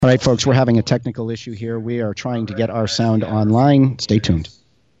All right, folks, we're having a technical issue here. We are trying to get our sound online. Stay tuned.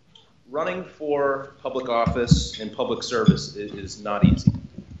 Running for public office and public service is not easy.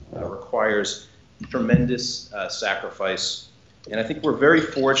 It requires tremendous sacrifice. And I think we're very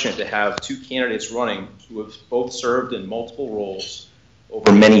fortunate to have two candidates running who have both served in multiple roles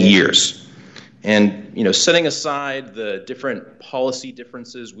over many years. And, you know, setting aside the different policy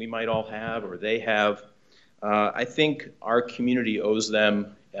differences we might all have or they have, I think our community owes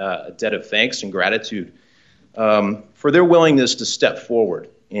them a debt of thanks and gratitude for their willingness to step forward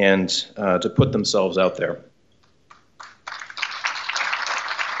and to put themselves out there.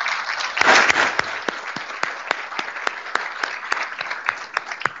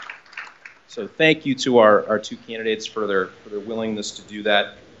 So thank you to our two candidates for their willingness to do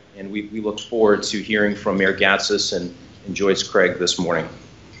that, and we look forward to hearing from Mayor Gatsas and Joyce Craig this morning.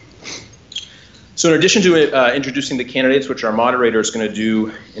 So in addition to introducing the candidates, which our moderator is going to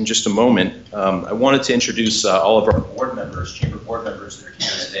do in just a moment, I wanted to introduce all of our board members, chamber board members that are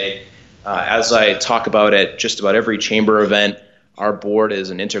here today. As I talk about at just about every chamber event, our board is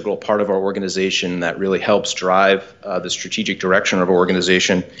an integral part of our organization that really helps drive the strategic direction of our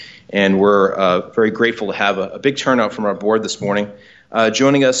organization. And we're very grateful to have a big turnout from our board this morning.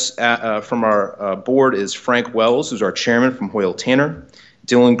 Joining us from our board is Frank Wells, who's our chairman from Hoyle Tanner,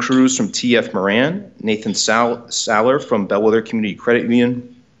 Dylan Cruz from TF Moran, Nathan Saller from Bellwether Community Credit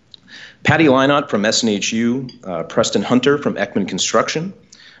Union, Patty Lynott from SNHU, Preston Hunter from Ekman Construction,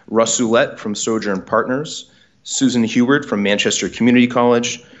 Russ Soulette from Sojourn Partners, Susan Hubert from Manchester Community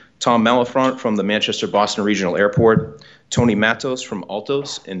College, Tom Malafront from the Manchester-Boston Regional Airport, Tony Matos from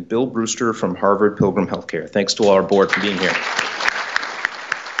Altos, and Bill Brewster from Harvard Pilgrim Healthcare. Thanks to all our board for being here.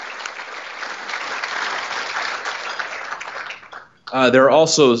 There are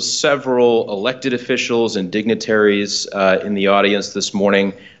also several elected officials and dignitaries in the audience this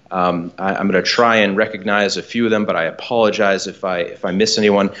morning. I'm going to try and recognize a few of them, but I apologize if I miss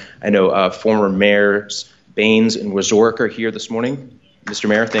anyone. I know former mayors Baines and Wazorek are here this morning. Mr.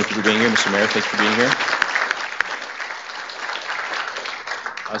 Mayor, thank you for being here. Mr. Mayor, thank you for being here.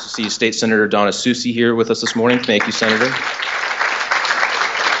 I also see State Senator Donna Soucy here with us this morning. Thank you, Senator.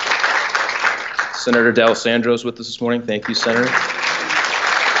 Senator D'Alessandro is with us this morning. Thank you, Senator.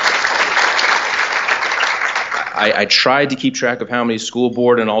 I tried to keep track of how many school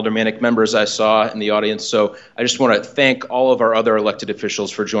board and aldermanic members I saw in the audience, so I just want to thank all of our other elected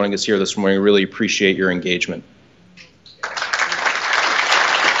officials for joining us here this morning. I really appreciate your engagement.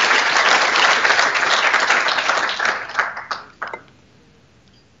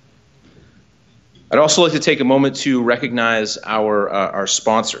 I'd also like to take a moment to recognize our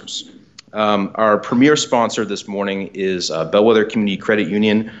sponsors. Our premier sponsor this morning is Bellwether Community Credit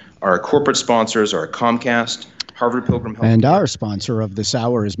Union. Our corporate sponsors are Comcast, Harvard Pilgrim Health. And our sponsor of this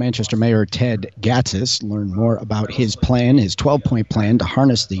hour is Manchester Mayor Ted Gatsas. Learn more about his plan, his 12-point plan to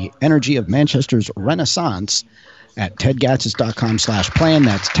harness the energy of Manchester's Renaissance at tedgatsas.com/plan.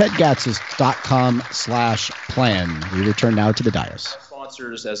 That's tedgatsas.com/plan. We return now to the dais.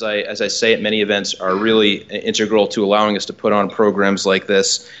 Sponsors, as I say at many events, are really integral to allowing us to put on programs like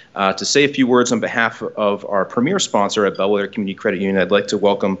this. To say a few words on behalf of our premier sponsor at Bellwether Community Credit Union, I'd like to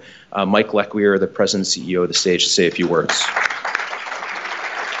welcome Mike Leckweir, the President and CEO, to the stage to say a few words.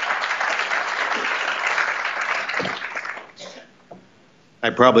 I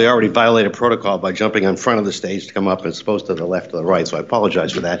probably already violated protocol by jumping in front of the stage to come up as opposed to the left or the right, so I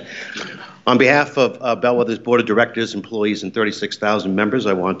apologize for that. On behalf of Bellwether's Board of Directors, employees, and 36,000 members,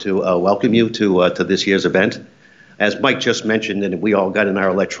 I want to welcome you to this year's event. As Mike just mentioned, and we all got in our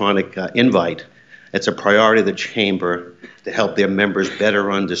electronic invite, it's a priority of the Chamber to help their members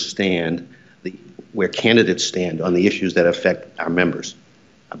better understand where candidates stand on the issues that affect our members,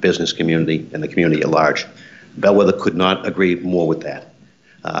 our business community, and the community at large. Bellwether could not agree more with that.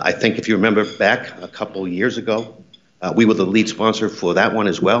 I think if you remember back a couple years ago, we were the lead sponsor for that one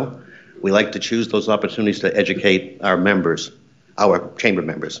as well. We like to choose those opportunities to educate our members, our chamber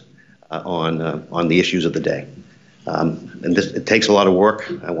members, on the issues of the day. And it takes a lot of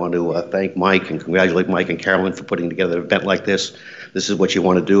work. I want to thank Mike and congratulate Mike and Carolyn for putting together an event like this. This is what you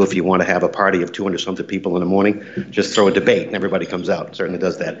want to do if you want to have a party of 200-something people in the morning. Just throw a debate and everybody comes out. It certainly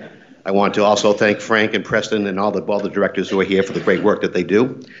does that. I want to also thank Frank and Preston and all the directors who are here for the great work that they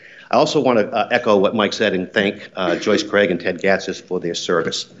do. I also want to echo what Mike said and thank Joyce Craig and Ted Gatsas for their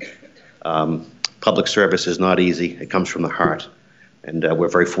service. Public service is not easy. It comes from the heart. And we're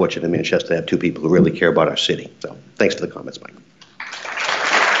very fortunate in Manchester to have two people who really care about our city. So thanks for the comments, Mike.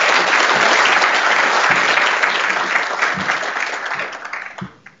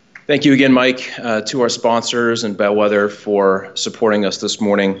 Thank you again, Mike, to our sponsors and Bellwether for supporting us this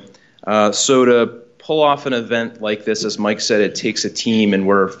morning. So to pull off an event like this, as Mike said, it takes a team, and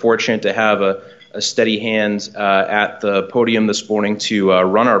we're fortunate to have a steady hand at the podium this morning to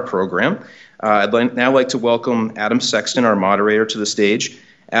run our program. I'd now like to welcome Adam Sexton, our moderator, to the stage.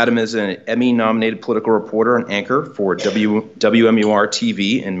 Adam is an Emmy-nominated political reporter and anchor for WMUR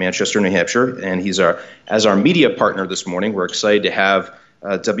TV in Manchester, New Hampshire, and he's as our media partner this morning. We're excited to have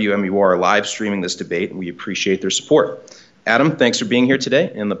WMUR live streaming this debate, and we appreciate their support. Adam, thanks for being here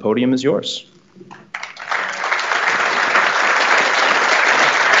today, and the podium is yours.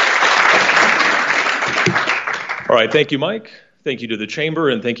 All right, thank you, Mike. Thank you to the Chamber,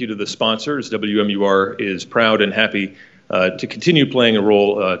 and thank you to the sponsors. WMUR is proud and happy to continue playing a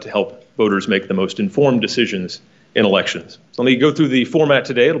role to help voters make the most informed decisions in elections. So let me go through the format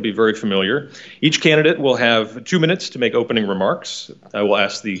today. It'll be very familiar. Each candidate will have 2 minutes to make opening remarks. I will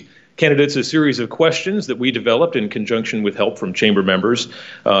ask the candidates a series of questions that we developed in conjunction with help from Chamber members,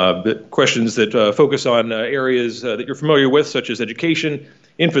 questions that focus on areas that you're familiar with, such as education,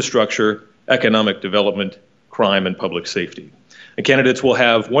 infrastructure, economic development, crime, and public safety. The candidates will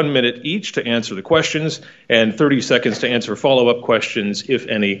have 1 minute each to answer the questions and 30 seconds to answer follow-up questions, if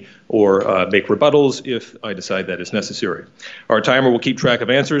any, or make rebuttals if I decide that is necessary. Our timer will keep track of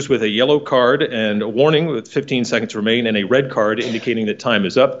answers with a yellow card and a warning with 15 seconds remain, and a red card indicating that time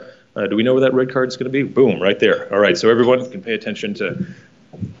is up. Do we know where that red card is going to be? Boom, right there. All right, so everyone can pay attention to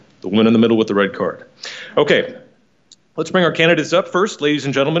the woman in the middle with the red card. Okay. Let's bring our candidates up first. Ladies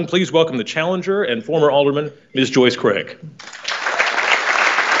and gentlemen, please welcome the challenger and former alderman, Ms. Joyce Craig.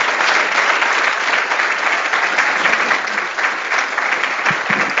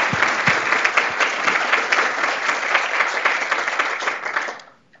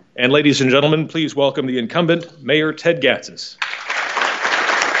 And ladies and gentlemen, please welcome the incumbent, Mayor Ted Gatsas.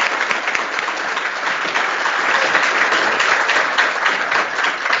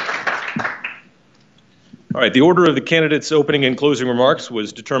 All right, the order of the candidates' opening and closing remarks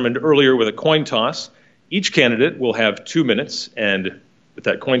was determined earlier with a coin toss. Each candidate will have 2 minutes, and with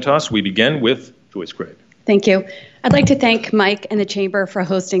that coin toss, we begin with Joyce Craig. Thank you. I'd like to thank Mike and the Chamber for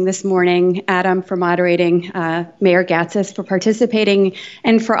hosting this morning, Adam for moderating, Mayor Gatsas for participating,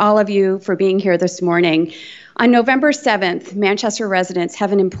 and for all of you for being here this morning. On November 7th, Manchester residents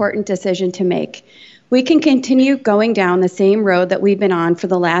have an important decision to make. We can continue going down the same road that we've been on for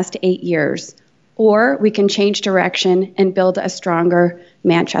the last 8 years, or we can change direction and build a stronger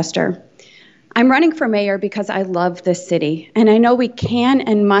Manchester. I'm running for mayor because I love this city, and I know we can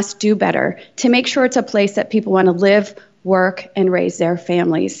and must do better to make sure it's a place that people want to live, work, and raise their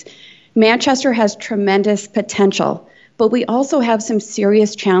families. Manchester has tremendous potential, but we also have some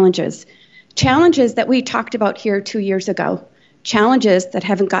serious challenges. Challenges that we talked about here 2 years ago, challenges that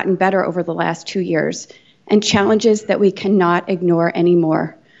haven't gotten better over the last 2 years, and challenges that we cannot ignore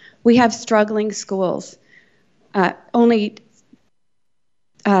anymore. We have struggling schools. Only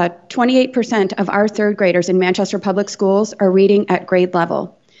 28% of our third graders in Manchester Public Schools are reading at grade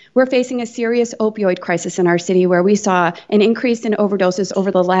level. We're facing a serious opioid crisis in our city where we saw an increase in overdoses over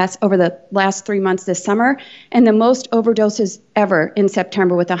the last 3 months this summer, and the most overdoses ever in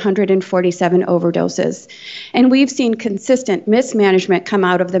September with 147 overdoses. And we've seen consistent mismanagement come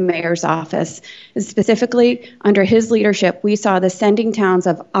out of the mayor's office. Specifically, under his leadership, we saw the sending towns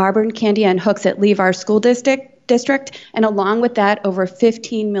of Auburn, Candia, and Hooksett leave our school district, and along with that, over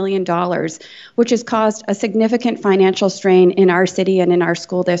 $15 million, which has caused a significant financial strain in our city and in our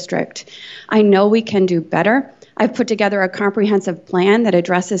school district. I know we can do better. I've put together a comprehensive plan that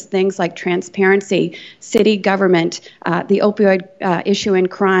addresses things like transparency, city government, the opioid issue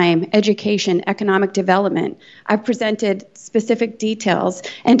and crime, education, economic development. I've presented specific details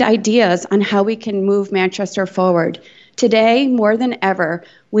and ideas on how we can move Manchester forward. Today, more than ever,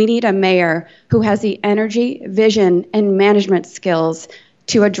 we need a mayor who has the energy, vision, and management skills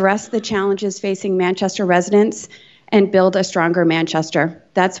to address the challenges facing Manchester residents and build a stronger Manchester.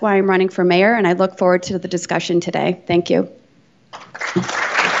 That's why I'm running for mayor, and I look forward to the discussion today. Thank you.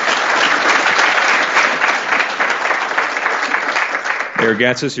 Mayor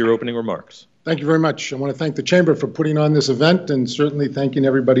Gatsas, your opening remarks. Thank you very much. I want to thank the Chamber for putting on this event, and certainly thanking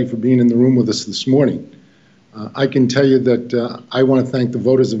everybody for being in the room with us this morning. I can tell you that I want to thank the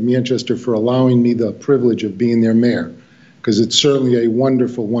voters of Manchester for allowing me the privilege of being their mayor, because it's certainly a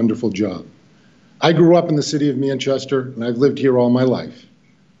wonderful, wonderful job. I grew up in the city of Manchester, and I've lived here all my life.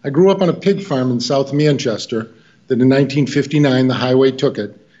 I grew up on a pig farm in South Manchester that in 1959 the highway took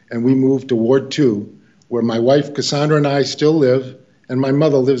it, and we moved to Ward 2, where my wife Cassandra and I still live, and my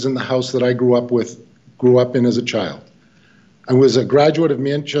mother lives in the house that I grew up in as a child. I was a graduate of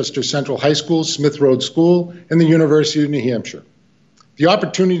Manchester Central High School, Smith Road School, and the University of New Hampshire. The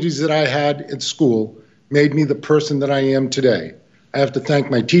opportunities that I had at school made me the person that I am today. I have to thank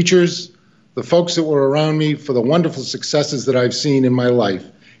my teachers, the folks that were around me for the wonderful successes that I've seen in my life,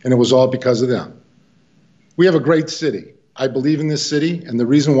 and it was all because of them. We have a great city. I believe in this city, and the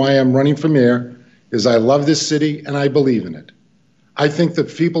reason why I'm running for mayor is I love this city and I believe in it. I think the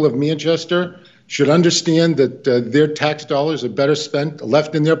people of Manchester should understand that their tax dollars are better spent,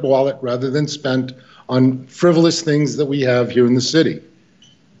 left in their wallet, rather than spent on frivolous things that we have here in the city.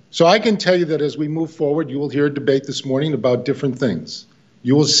 So I can tell you that as we move forward, you will hear a debate this morning about different things.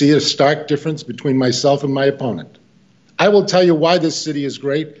 You will see a stark difference between myself and my opponent. I will tell you why this city is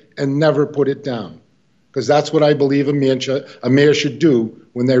great and never put it down, because that's what I believe a mayor should do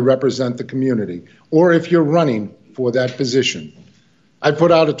when they represent the community, or if you're running for that position. I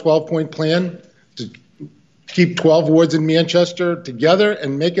put out a 12-point plan to keep 12 wards in Manchester together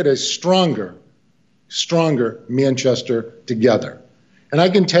and make it a stronger Manchester together. And I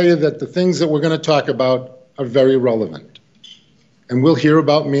can tell you that the things that we're going to talk about are very relevant. And we'll hear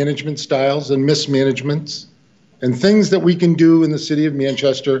about management styles and mismanagements and things that we can do in the city of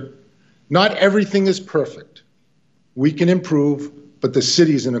Manchester. Not everything is perfect. We can improve, but the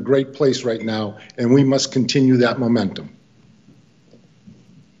city's in a great place right now, and we must continue that momentum.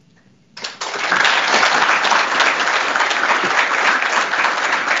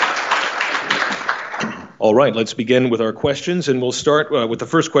 All right, let's begin with our questions, and we'll start with the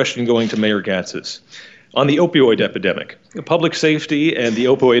first question going to Mayor Gatsas. On the opioid epidemic, public safety and the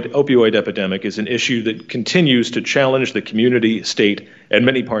opioid epidemic is an issue that continues to challenge the community, state, and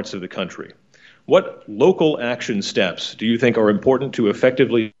many parts of the country. What local action steps do you think are important to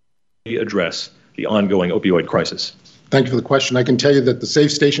effectively address the ongoing opioid crisis? Thank you for the question. I can tell you that the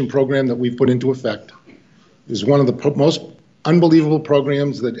Safe Station program that we've put into effect is one of the most unbelievable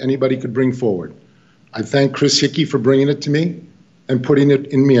programs that anybody could bring forward. I thank Chris Hickey for bringing it to me and putting it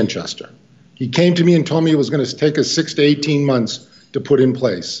in Manchester. He came to me and told me it was going to take us 6 to 18 months to put in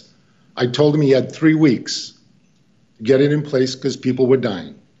place. I told him he had 3 weeks to get it in place because people were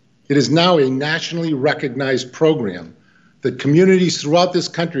dying. It is now a nationally recognized program that communities throughout this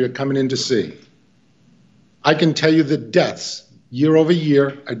country are coming in to see. I can tell you that deaths year over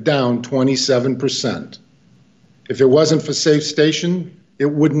year are down 27%. If it wasn't for Safe Station, it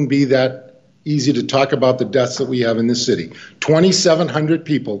wouldn't be that easy to talk about the deaths that we have in this city. 2,700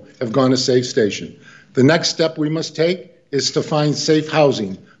 people have gone to Safe Station. The next step we must take is to find safe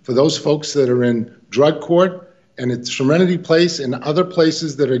housing for those folks that are in drug court and at Serenity Place and other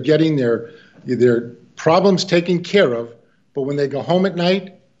places that are getting their problems taken care of, but when they go home at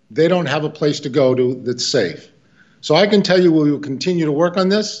night, they don't have a place to go to that's safe. So I can tell you we will continue to work on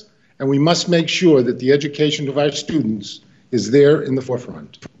this, and we must make sure that the education of our students is there in the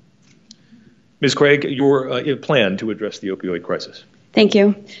forefront. Ms. Craig, your plan to address the opioid crisis. Thank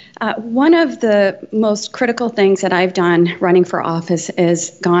you. One of the most critical things that I've done running for office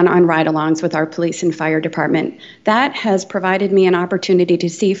is gone on ride-alongs with our police and fire department. That has provided me an opportunity to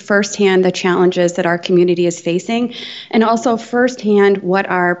see firsthand the challenges that our community is facing, and also firsthand what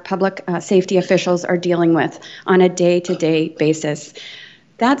our public safety officials are dealing with on a day-to-day basis.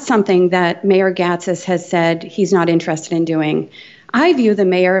 That's something that Mayor Gatsas has said he's not interested in doing. I view the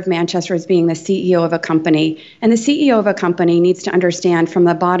mayor of Manchester as being the CEO of a company, and the CEO of a company needs to understand from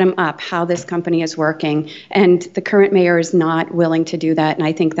the bottom up how this company is working, and the current mayor is not willing to do that, and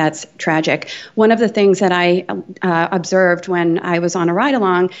I think that's tragic. One of the things that I observed when I was on a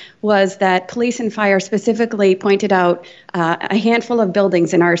ride-along was that police and fire specifically pointed out a handful of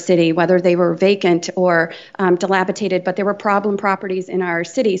buildings in our city, whether they were vacant or dilapidated, but there were problem properties in our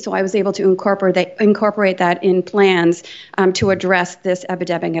city, so I was able to incorporate that in plans to address this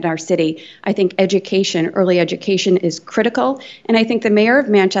epidemic in our city. I think early education is critical, and I think the mayor of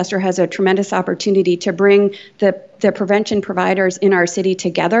Manchester has a tremendous opportunity to bring the prevention providers in our city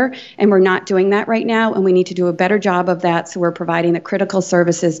together, and we're not doing that right now, and we need to do a better job of that so we're providing the critical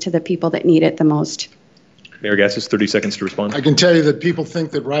services to the people that need it the most. Mayor Gatsas, 30 seconds to respond. I can tell you that people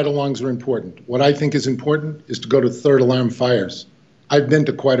think that ride-alongs are important. What I think is important is to go to third alarm fires. I've been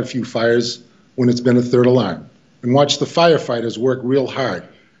to quite a few fires when it's been a third alarm, and watch the firefighters work real hard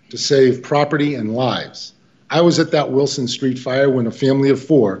to save property and lives. I was at that Wilson Street fire when a family of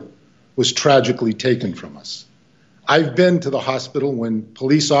 4 was tragically taken from us. I've been to the hospital when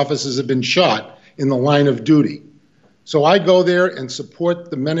police officers have been shot in the line of duty. So I go there and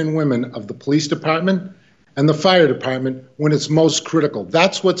support the men and women of the police department and the fire department when it's most critical.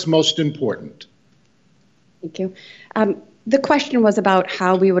 That's what's most important. Thank you. The question was about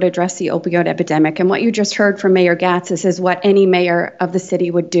how we would address the opioid epidemic, and what you just heard from Mayor Gatsas is what any mayor of the city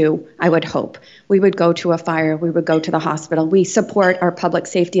would do, I would hope. We would go to a fire, we would go to the hospital, we support our public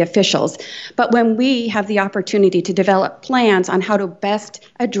safety officials. But when we have the opportunity to develop plans on how to best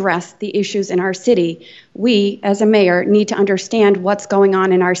address the issues in our city, we, as a mayor, need to understand what's going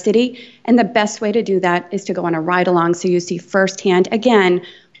on in our city, and the best way to do that is to go on a ride-along so you see firsthand, again,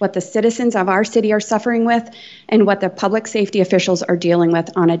 what the citizens of our city are suffering with, and what the public safety officials are dealing with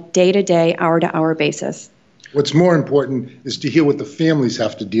on a day-to-day, hour-to-hour basis. What's more important is to hear what the families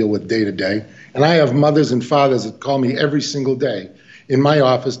have to deal with day to day. And I have mothers and fathers that call me every single day in my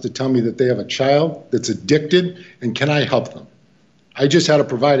office to tell me that they have a child that's addicted and can I help them. I just had a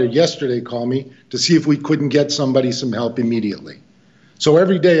provider yesterday call me to see if we couldn't get somebody some help immediately. So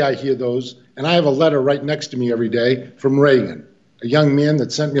every day I hear those, and I have a letter right next to me every day from Reagan, a young man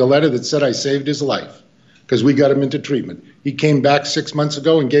that sent me a letter that said I saved his life because we got him into treatment. He came back 6 months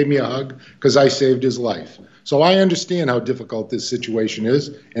ago and gave me a hug because I saved his life. So I understand how difficult this situation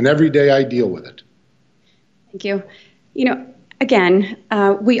is, and every day I deal with it. Thank you. You know, again,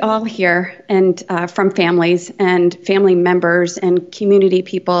 we all hear and from families and family members and community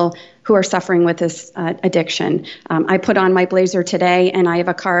people who are suffering with this addiction. I put on my blazer today, and I have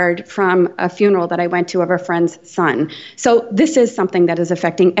a card from a funeral that I went to of a friend's son. So this is something that is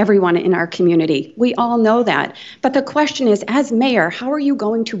affecting everyone in our community. We all know that. But the question is, as mayor, how are you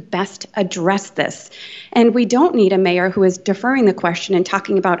going to best address this? And we don't need a mayor who is deferring the question and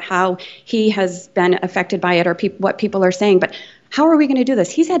talking about how he has been affected by it or what people are saying. But how are we going to do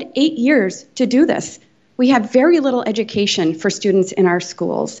this? He's had 8 years to do this. We have very little education for students in our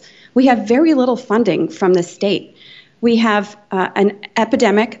schools. We have very little funding from the state. We have an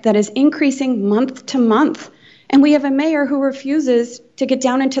epidemic that is increasing month to month. And we have a mayor who refuses to get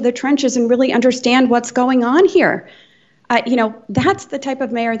down into the trenches and really understand what's going on here. That's the type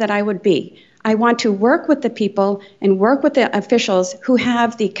of mayor that I would be. I want to work with the people and work with the officials who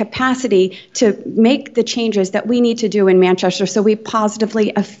have the capacity to make the changes that we need to do in Manchester so we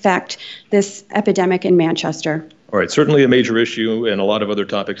positively affect this epidemic in Manchester. All right, certainly a major issue and a lot of other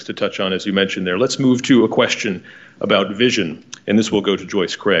topics to touch on, as you mentioned there. Let's move to a question about vision, and this will go to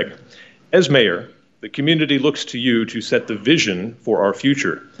Joyce Craig. As mayor, the community looks to you to set the vision for our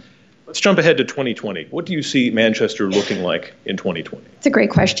future. Let's jump ahead to 2020. What do you see Manchester looking like in 2020? It's a great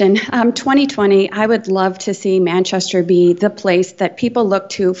question. 2020, I would love to see Manchester be the place that people look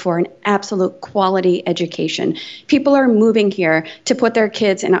to for an absolute quality education. People are moving here to put their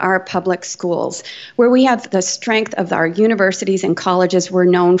kids in our public schools, where we have the strength of our universities and colleges we're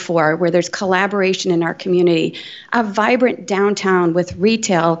known for, where there's collaboration in our community, a vibrant downtown with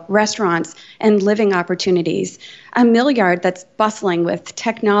retail, restaurants, and living opportunities, a Millyard that's bustling with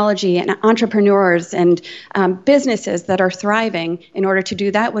technology and entrepreneurs and businesses that are thriving. In order to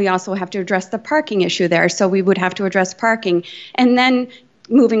do that, we also have to address the parking issue there. So we would have to address parking. And then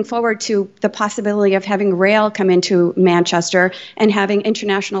moving forward to the possibility of having rail come into Manchester and having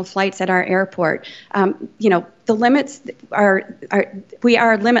international flights at our airport. The limits we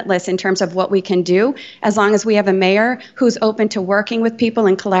are limitless in terms of what we can do as long as we have a mayor who's open to working with people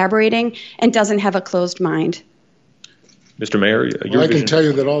and collaborating and doesn't have a closed mind. Mr. Mayor, I can tell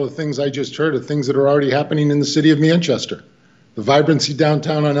you that all the things I just heard are things that are already happening in the city of Manchester. The vibrancy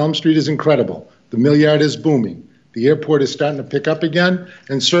downtown on Elm Street is incredible. The Millyard is booming. The airport is starting to pick up again,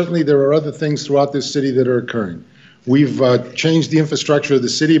 and certainly there are other things throughout this city that are occurring. We've changed the infrastructure of the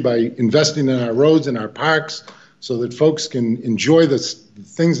city by investing in our roads and our parks so that folks can enjoy the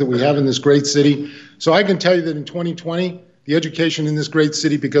things that we have in this great city. So I can tell you that in 2020, the education in this great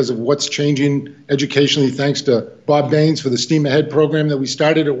city, because of what's changing educationally, thanks to Bob Baines for the STEAM Ahead program that we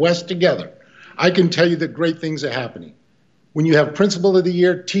started at West together, I can tell you that great things are happening. When you have Principal of the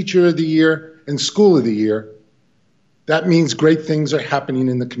Year, Teacher of the Year, and School of the Year, that means great things are happening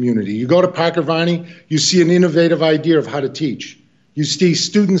in the community. You go to Parker Varney, you see an innovative idea of how to teach. You see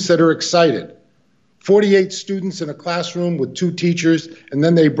students that are excited. 48 students in a classroom with 2 teachers, and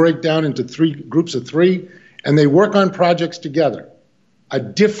then they break down into 3 groups of 3, and they work on projects together. A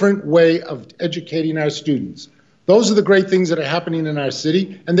different way of educating our students. Those are the great things that are happening in our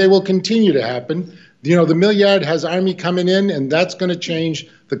city, and they will continue to happen. The Millyard has Army coming in, and that's going to change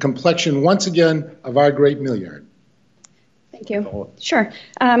the complexion once again of our great Millyard. Thank you. Sure.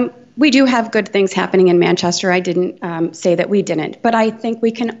 We do have good things happening in Manchester. I didn't say that we didn't, but I think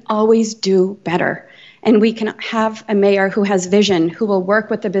we can always do better. And we can have a mayor who has vision, who will work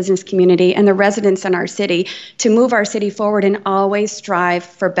with the business community and the residents in our city to move our city forward and always strive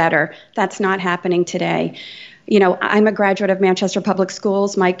for better. That's not happening today. I'm a graduate of Manchester Public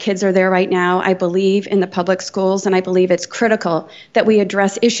Schools. My kids are there right now. I believe in the public schools, and I believe it's critical that we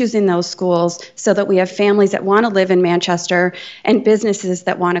address issues in those schools so that we have families that want to live in Manchester and businesses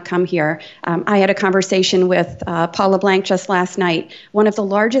that want to come here. I had a conversation with Paul LeBlanc just last night, one of the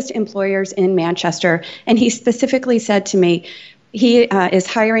largest employers in Manchester, and he specifically said to me, he is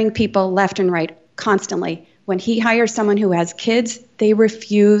hiring people left and right constantly. When he hires someone who has kids, they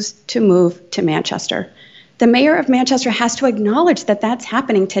refuse to move to Manchester. The mayor of Manchester has to acknowledge that that's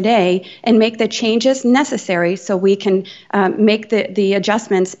happening today and make the changes necessary so we can make the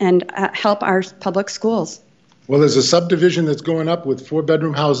adjustments and help our public schools. Well, there's a subdivision that's going up with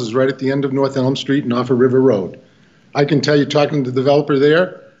 4-bedroom houses right at the end of North Elm Street and off of River Road. I can tell you, talking to the developer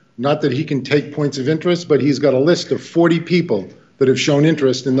there, not that he can take points of interest, but he's got a list of 40 people that have shown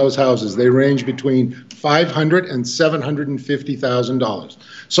interest in those houses. They range between $500,000 and $750,000.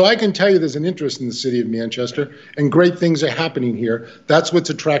 So I can tell you there's an interest in the city of Manchester, and great things are happening here. That's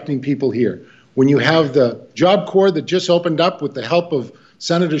what's attracting people here. When you have the Job Corps that just opened up with the help of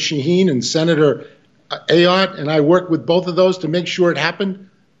Senator Shaheen and Senator Ayotte, and I worked with both of those to make sure it happened,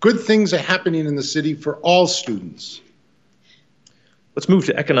 good things are happening in the city for all students. Let's move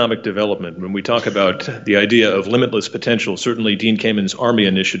to economic development. When we talk about the idea of limitless potential, certainly Dean Kamen's Army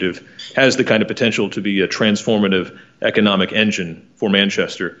initiative has the kind of potential to be a transformative economic engine for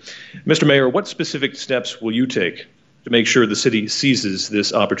Manchester. Mr. Mayor, what specific steps will you take to make sure the city seizes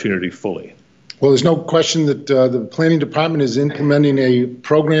this opportunity fully? Well, there's no question that the planning department is implementing a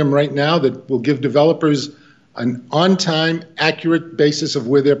program right now that will give developers an on-time, accurate basis of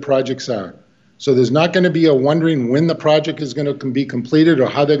where their projects are. So there's not going to be a wondering when the project is going to be completed or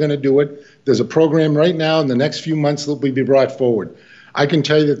how they're going to do it. There's a program right now in the next few months that will be brought forward. I can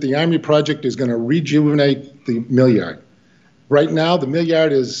tell you that the Army project is going to rejuvenate the mill yard. Right now, the mill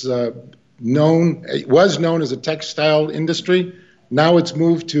yard is was known as a textile industry. Now it's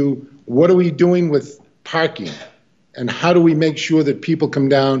moved to what are we doing with parking and how do we make sure that people come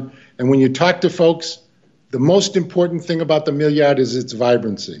down. And when you talk to folks, the most important thing about the mill yard is its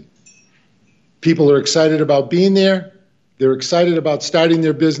vibrancy. People are excited about being there. They're excited about starting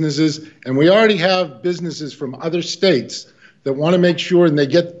their businesses. And we already have businesses from other states that want to make sure and they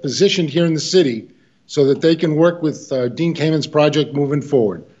get positioned here in the city so that they can work with Dean Kamen's project moving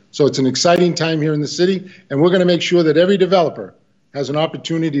forward. So it's an exciting time here in the city. And we're going to make sure that every developer has an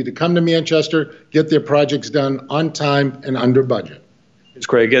opportunity to come to Manchester, get their projects done on time and under budget. Ms.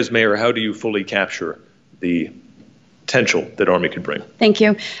 Craig, as mayor, how do you fully capture the potential that Army could bring? Thank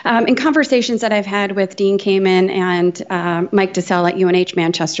you. In conversations that I've had with Dean Kamen and Mike DeSalle at UNH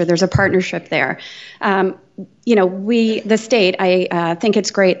Manchester, there's a partnership there. The state, I think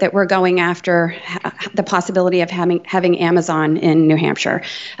it's great that we're going after the possibility of having Amazon in New Hampshire,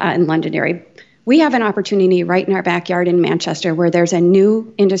 in Londonderry. We have an opportunity right in our backyard in Manchester where there's a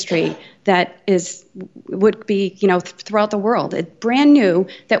new industry that would be, throughout the world. It's brand new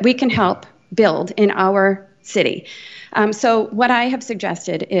that we can help build in our city. So what I have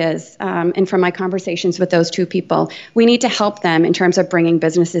suggested is, and from my conversations with those two people, we need to help them in terms of bringing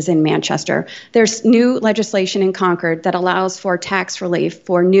businesses in Manchester. There's new legislation in Concord that allows for tax relief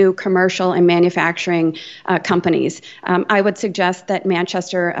for new commercial and manufacturing companies. I would suggest that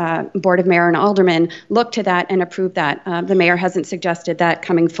Manchester Board of Mayor and Aldermen look to that and approve that. The mayor hasn't suggested that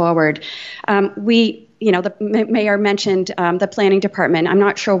coming forward. The mayor mentioned the planning department. I'm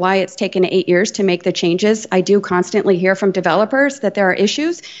not sure why it's taken 8 years to make the changes. I do constantly hear from developers that there are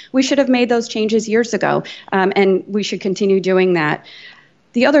issues. We should have made those changes years ago, and we should continue doing that.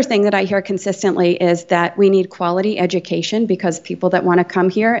 The other thing that I hear consistently is that we need quality education because people that want to come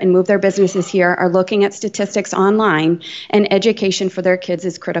here and move their businesses here are looking at statistics online, and education for their kids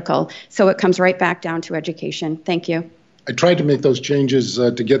is critical. So it comes right back down to education. Thank you. I tried to make those changes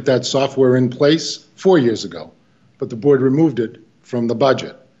to get that software in place 4 years ago, but the board removed it from the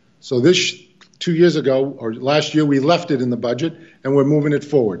budget. So this 2 years ago, or last year, we left it in the budget, and we're moving it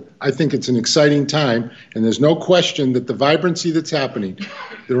forward. I think it's an exciting time, and there's no question that the vibrancy that's happening,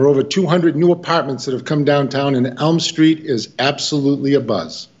 there are over 200 new apartments that have come downtown, and Elm Street is absolutely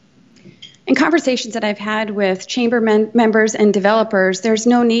abuzz. In conversations that I've had with chamber members and developers, there's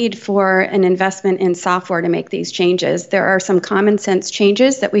no need for an investment in software to make these changes. There are some common sense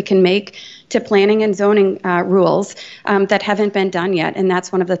changes that we can make to planning and zoning rules that haven't been done yet, and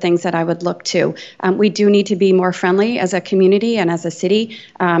that's one of the things that I would look to. We do need to be more friendly as a community and as a city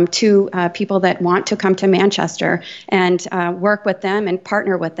to people that want to come to Manchester and work with them and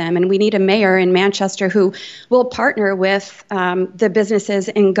partner with them. And we need a mayor in Manchester who will partner with the businesses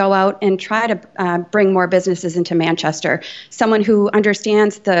and go out and try to bring more businesses into Manchester. Someone who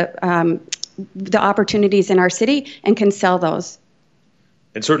understands the opportunities in our city and can sell those.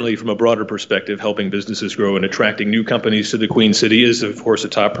 And certainly from a broader perspective, helping businesses grow and attracting new companies to the Queen City is, of course, a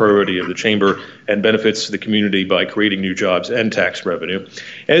top priority of the Chamber and benefits the community by creating new jobs and tax revenue.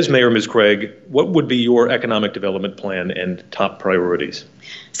 As Mayor, Ms. Craig, what would be your economic development plan and top priorities?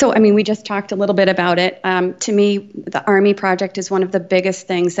 So, we just talked a little bit about it. To me, the Army project is one of the biggest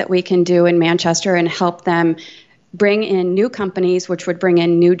things that we can do in Manchester and help them bring in new companies, which would bring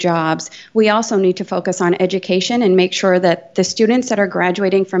in new jobs. We also need to focus on education and make sure that the students that are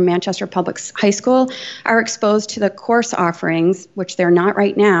graduating from Manchester Public High School are exposed to the course offerings, which they're not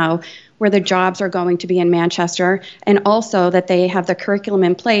right now, where the jobs are going to be in Manchester, and also that they have the curriculum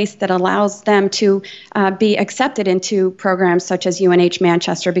in place that allows them to be accepted into programs such as UNH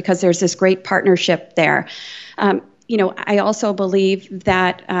Manchester, because there's this great partnership there. I also believe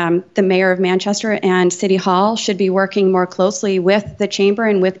that the Mayor of Manchester and City Hall should be working more closely with the Chamber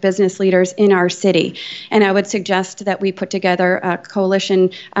and with business leaders in our city. And I would suggest that we put together a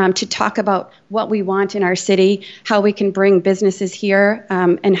coalition to talk about what we want in our city, how we can bring businesses here,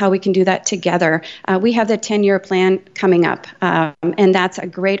 and how we can do that together. We have the 10-year plan coming up, and that's a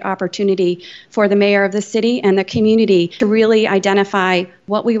great opportunity for the Mayor of the city and the community to really identify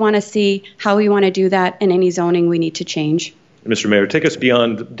what we want to see, how we want to do that, and any zoning we need to change. Mr. Mayor, take us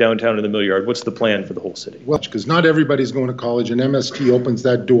beyond downtown and the Mill Yard. What's the plan for the whole city? Well, because not everybody's going to college, and MST opens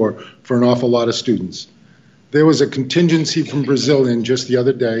that door for an awful lot of students. There was a contingency from Brazil in just the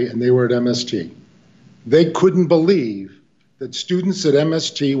other day, and they were at MST. They couldn't believe that students at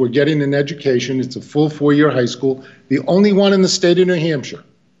MST were getting an education. It's a full 4-year high school, the only one in the state of New Hampshire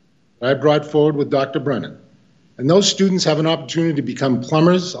that I brought forward with Dr. Brennan. And those students have an opportunity to become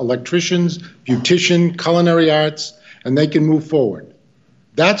plumbers, electricians, beautician, culinary arts, and they can move forward.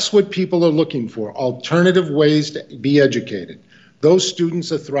 That's what people are looking for, alternative ways to be educated. Those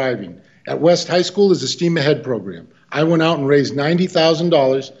students are thriving. At West High School is a STEAM Ahead program. I went out and raised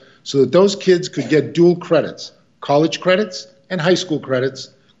 $90,000 so that those kids could get dual credits, college credits and high school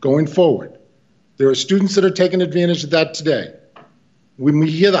credits going forward. There are students that are taking advantage of that today. When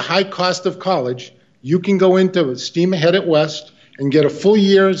we hear the high cost of college, you can go into STEAM Ahead at West and get a full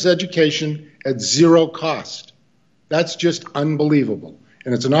year's education at zero cost. That's just unbelievable.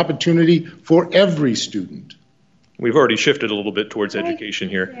 And it's an opportunity for every student. We've already shifted a little bit towards education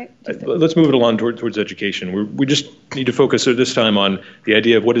here. Let's move it along towards education. We just need to focus this time on the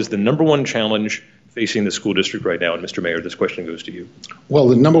idea of what is the number one challenge facing the school district right now. And Mr. Mayor, this question goes to you. Well,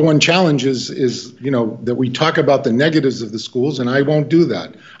 the number one challenge is that we talk about the negatives of the schools, and I won't do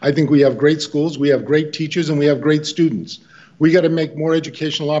that. I think we have great schools, we have great teachers, and we have great students. We got to make more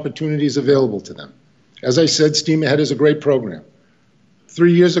educational opportunities available to them. As I said, STEAM Ahead is a great program.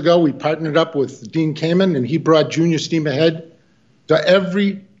 3 years ago, we partnered up with Dean Kamen, and he brought Junior STEAM Ahead to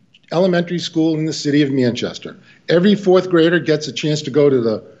every elementary school in the city of Manchester. Every fourth grader gets a chance to go to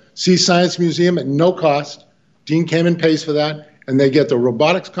the Sea Science Museum at no cost. Dean Kamen pays for that, and they get the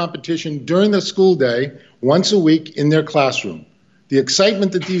robotics competition during the school day once a week in their classroom. The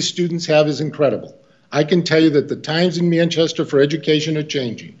excitement that these students have is incredible. I can tell you that the times in Manchester for education are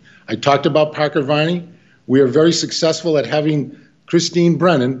changing. I talked about Parker Varney. We are very successful at having Christine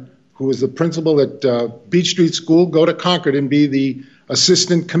Brennan, who is the principal at Beach Street School, go to Concord and be the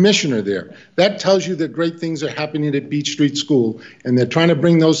assistant commissioner there. That tells you that great things are happening at Beach Street School, and they're trying to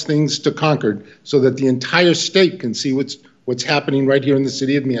bring those things to Concord so that the entire state can see what's happening right here in the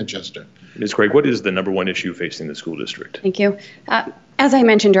city of Manchester. Ms. Craig, what is the number one issue facing the school district? Thank you. As I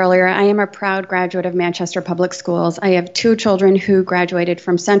mentioned earlier, I am a proud graduate of Manchester Public Schools. I have 2 children who graduated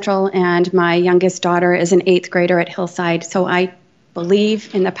from Central, and my youngest daughter is an 8th grader at Hillside. So I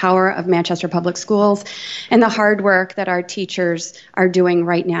believe in the power of Manchester Public Schools and the hard work that our teachers are doing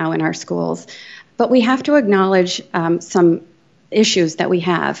right now in our schools. But we have to acknowledge some issues that we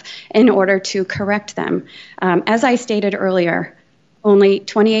have in order to correct them. As I stated earlier, only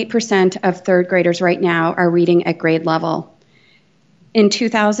 28% of 3rd graders right now are reading at grade level. In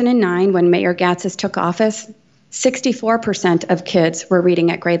 2009, when Mayor Gatsas took office, 64% of kids were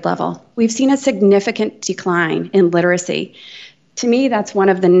reading at grade level. We've seen a significant decline in literacy. To me, that's one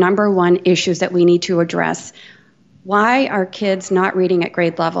of the number one issues that we need to address. Why are kids not reading at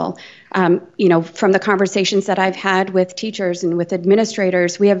grade level? From the conversations that I've had with teachers and with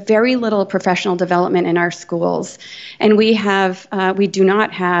administrators, we have very little professional development in our schools. And we do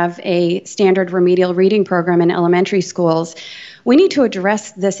not have a standard remedial reading program in elementary schools. We need to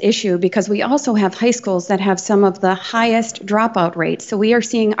address this issue because we also have high schools that have some of the highest dropout rates. So we are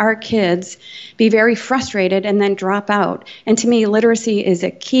seeing our kids be very frustrated and then drop out. And to me, literacy is a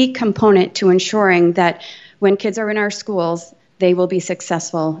key component to ensuring that when kids are in our schools, they will be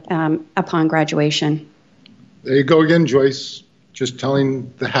successful upon graduation. There you go again, Joyce, just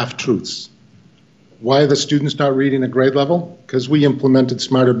telling the half-truths. Why are the students not reading at grade level? Because we implemented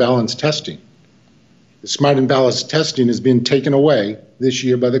smarter balanced testing. The smart and balanced testing has been taken away this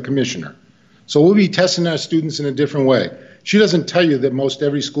year by the commissioner. So we'll be testing our students in a different way. She doesn't tell you that most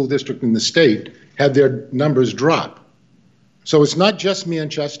every school district in the state had their numbers drop. So it's not just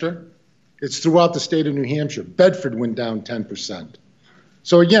Manchester, it's throughout the state of New Hampshire. Bedford went down 10%.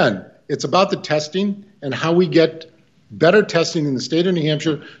 So again, it's about the testing and how we get better testing in the state of New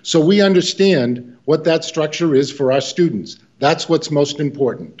Hampshire so we understand what that structure is for our students. That's what's most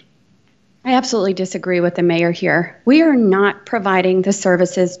important. I absolutely disagree with the mayor here. We are not providing the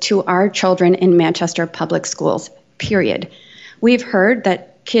services to our children in Manchester public schools, period. We've heard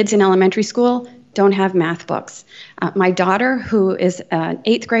that kids in elementary school don't have math books. My daughter, who is an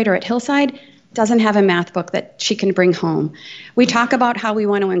 8th grader at Hillside, doesn't have a math book that she can bring home. We talk about how we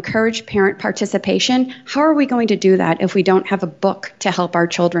want to encourage parent participation. How are we going to do that if we don't have a book to help our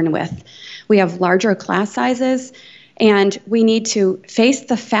children with? We have larger class sizes, and we need to face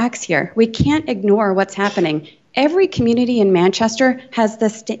the facts here. We can't ignore what's happening. Every community in Manchester has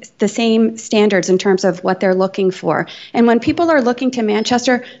the same standards in terms of what they're looking for. And when people are looking to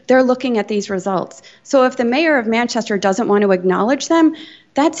Manchester, they're looking at these results. So if the mayor of Manchester doesn't want to acknowledge them,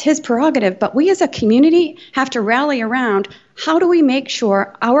 that's his prerogative. But we as a community have to rally around, how do we make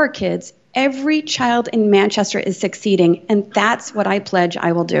sure our kids, every child in Manchester is succeeding? And that's what I pledge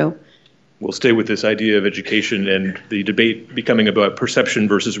I will do. We'll stay with this idea of education and the debate becoming about perception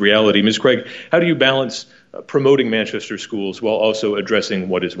versus reality. Ms. Craig, how do you balance promoting Manchester schools while also addressing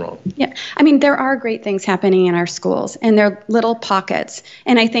what is wrong? Yeah, I mean, there are great things happening in our schools, and they're little pockets.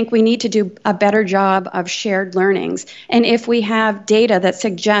 And I think we need to do a better job of shared learnings. And if we have data that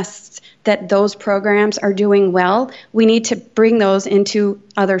suggests that those programs are doing well, we need to bring those into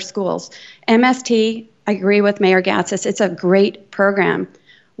other schools. MST, I agree with Mayor Gatsas, it's a great program.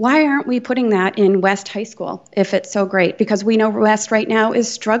 Why aren't we putting that in West High School if it's so great? Because we know West right now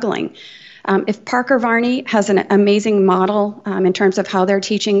is struggling. If Parker Varney has an amazing model in terms of how they're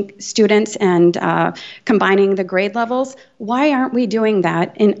teaching students and combining the grade levels, why aren't we doing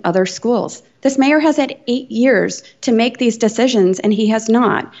that in other schools? This mayor has had 8 years to make these decisions, and he has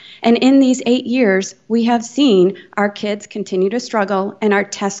not. And in these 8 years, we have seen our kids continue to struggle and our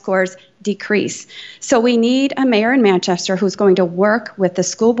test scores decrease. So we need a mayor in Manchester who's going to work with the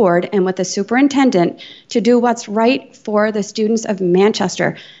school board and with the superintendent to do what's right for the students of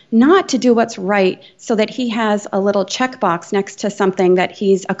Manchester, not to do what's right so that he has a little checkbox next to something that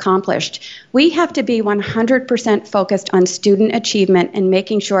he's accomplished. We have to be 100% focused on student achievement and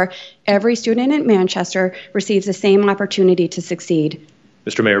making sure every student in Manchester receives the same opportunity to succeed.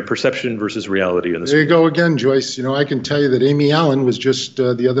 Mr. Mayor, perception versus reality in this. There you go again, Joyce. You know, I can tell you that Amy Allen was just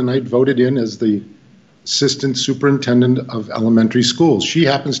the other night voted in as the Assistant Superintendent of Elementary Schools. She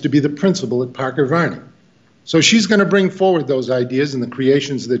happens to be the principal at Parker Varney. So she's going to bring forward those ideas and the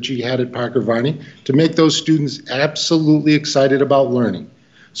creations that she had at Parker Varney to make those students absolutely excited about learning.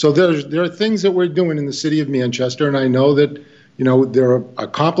 So there are things that we're doing in the city of Manchester, and I know that, you know, there are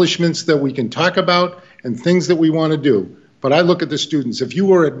accomplishments that we can talk about and things that we want to do. But I look at the students. If you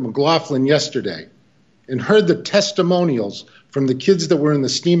were at McLaughlin yesterday and heard the testimonials from the kids that were in the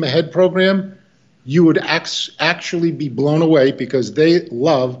STEAM Ahead program, you would actually be blown away because they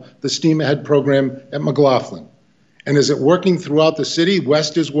love the STEAM Ahead program at McLaughlin. And is it working throughout the city?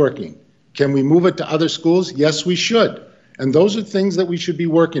 West is working. Can we move it to other schools? Yes, we should. And those are things that we should be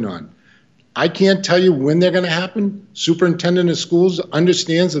working on. I can't tell you when they're going to happen. Superintendent of schools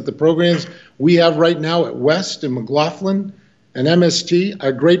understands that the programs we have right now at West and McLaughlin and MST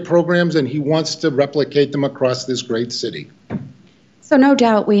are great programs, and he wants to replicate them across this great city. So no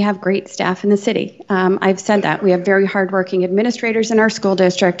doubt we have great staff in the city. I've said that. We have very hardworking administrators in our school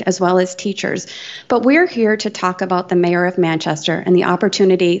district as well as teachers. But we're here to talk about the mayor of Manchester and the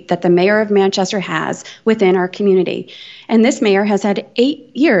opportunity that the mayor of Manchester has within our community. And this mayor has had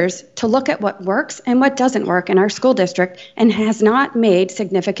 8 years to look at what works and what doesn't work in our school district and has not made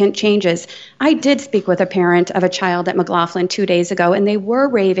significant changes. I did speak with a parent of a child at McLaughlin 2 days ago, and they were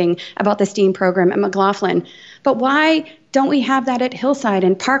raving about the STEAM program at McLaughlin. But why don't we have that at Hillside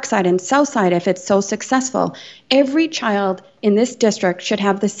and Parkside and Southside if it's so successful? Every child in this district should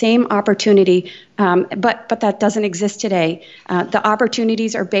have the same opportunity, but that doesn't exist today. The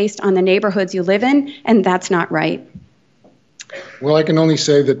opportunities are based on the neighborhoods you live in, and that's not right. Well, I can only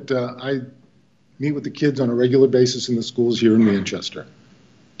say that I meet with the kids on a regular basis in the schools here in Manchester.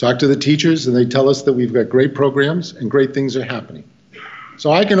 Talk to the teachers, and they tell us that we've got great programs and great things are happening.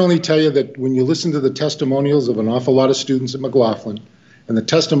 So I can only tell you that when you listen to the testimonials of an awful lot of students at McLaughlin and the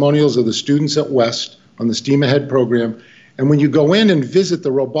testimonials of the students at West on the STEAM Ahead program, and when you go in and visit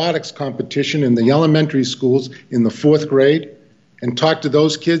the robotics competition in the elementary schools in the 4th grade and talk to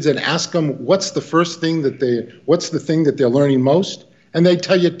those kids and ask them what's the thing that they're learning most, and they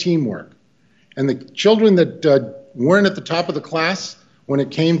tell you teamwork. And the children that weren't at the top of the class when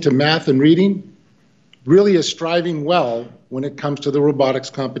it came to math and reading really are striving well when it comes to the robotics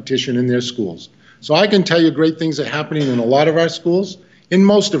competition in their schools. So I can tell you great things are happening in a lot of our schools, in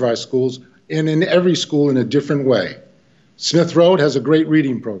most of our schools, and in every school in a different way. Smith Road has a great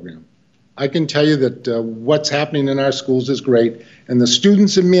reading program. I can tell you that what's happening in our schools is great, and the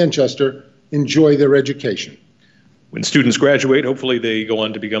students in Manchester enjoy their education. When students graduate, hopefully they go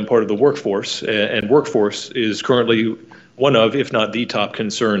on to become part of the workforce, and workforce is currently one of, if not the top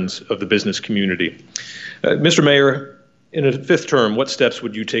concerns of the business community. Mr. Mayor, in a 5th term, what steps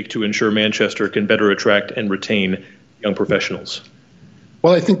would you take to ensure Manchester can better attract and retain young professionals?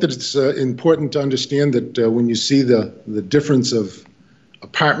 Well, I think that it's important to understand that when you see the difference of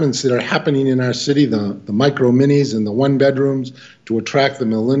apartments that are happening in our city, the micro minis and the 1-bedrooms to attract the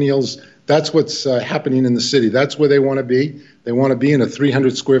millennials, that's what's happening in the city. That's where they want to be. They want to be in a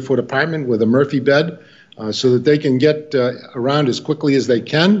 300 square foot apartment with a Murphy bed so that they can get around as quickly as they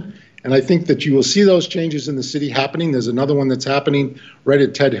can. And I think that you will see those changes in the city happening. There's another one that's happening right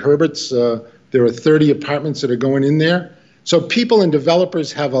at Ted Herbert's. There are 30 apartments that are going in there. So people and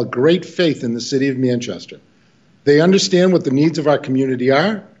developers have a great faith in the city of Manchester. They understand what the needs of our community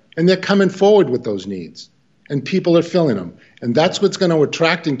are, and they're coming forward with those needs. And people are filling them. And that's what's going to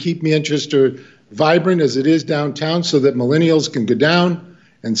attract and keep Manchester vibrant as it is downtown so that millennials can go down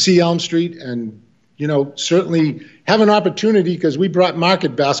and see Elm Street and, certainly have an opportunity, because we brought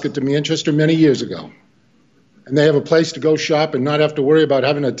Market Basket to Manchester many years ago. And they have a place to go shop and not have to worry about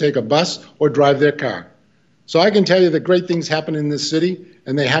having to take a bus or drive their car. So I can tell you that great things happen in this city,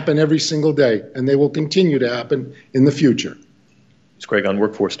 and they happen every single day, and they will continue to happen in the future. Ms. Craig, on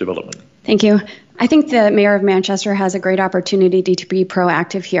workforce development. Thank you. I think the mayor of Manchester has a great opportunity to be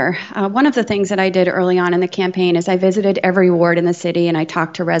proactive here. One of the things that I did early on in the campaign is I visited every ward in the city and I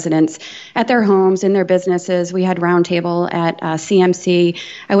talked to residents at their homes, in their businesses. We had roundtable at CMC.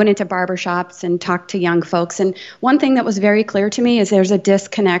 I went into barbershops and talked to young folks. And one thing that was very clear to me is there's a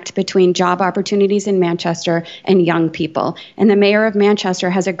disconnect between job opportunities in Manchester and young people. And the mayor of Manchester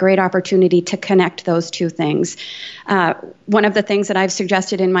has a great opportunity to connect those two things. One of the things that I've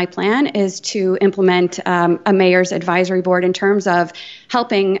suggested in my plan is to implement a mayor's advisory board in terms of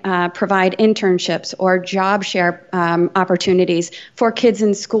helping provide internships or job share opportunities for kids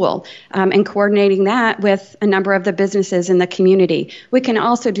in school and coordinating that with a number of the businesses in the community. We can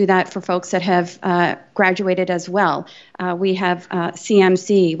also do that for folks that have graduated as well. We have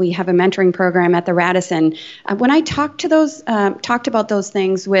CMC. We have a mentoring program at the Radisson. When I talked about those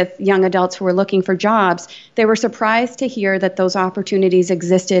things with young adults who were looking for jobs, they were surprised to hear that those opportunities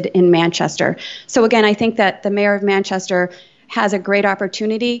existed in Manchester. So again, I think that the mayor of Manchester has a great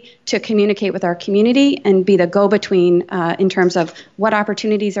opportunity to communicate with our community and be the go-between in terms of what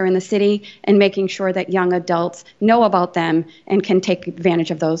opportunities are in the city and making sure that young adults know about them and can take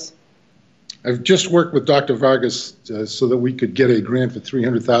advantage of those. I've just worked with Dr. Vargas so that we could get a grant for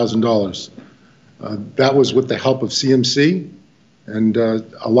 $300,000. That was with the help of CMC and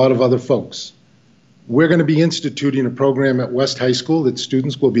a lot of other folks. We're going to be instituting a program at West High School that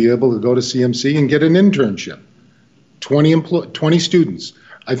students will be able to go to CMC and get an internship. 20 students.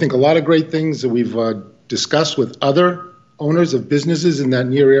 I think a lot of great things that we've discussed with other owners of businesses in that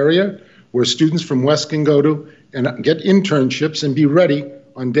near area where students from West can go to and get internships and be ready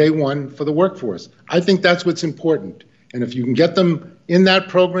on day one for the workforce. I think that's what's important. And if you can get them in that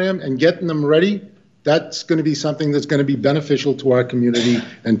program and getting them ready, that's going to be something that's going to be beneficial to our community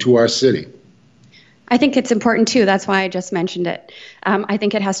and to our city. I think it's important, too. That's why I just mentioned it. I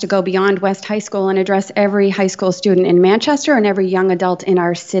think it has to go beyond West High School and address every high school student in Manchester and every young adult in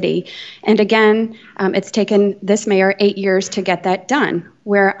our city. And again, it's taken this mayor 8 years to get that done,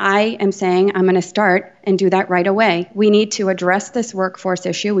 where I am saying I'm going to start and do that right away. We need to address this workforce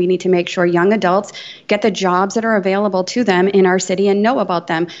issue. We need to make sure young adults get the jobs that are available to them in our city and know about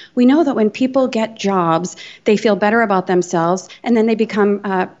them. We know that when people get jobs, they feel better about themselves, and then they become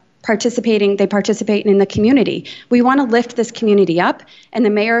participate in the community. We want to lift this community up, and the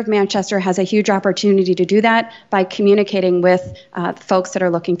mayor of Manchester has a huge opportunity to do that by communicating with folks that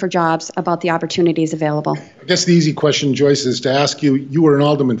are looking for jobs about the opportunities available. I guess the easy question, Joyce, is to ask you, you were an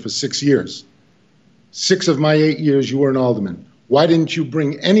alderman for 6 years. 6 of my 8 years, you were an alderman. Why didn't you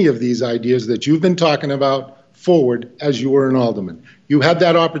bring any of these ideas that you've been talking about forward as you were an alderman. You had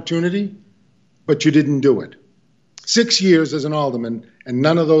that opportunity, but you didn't do it. 6 years as an alderman, and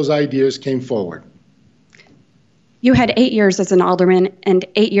none of those ideas came forward. You had 8 years as an alderman and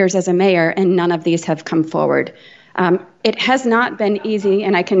 8 years as a mayor, and none of these have come forward. It has not been easy,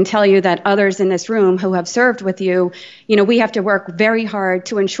 and I can tell you that others in this room who have served with you, we have to work very hard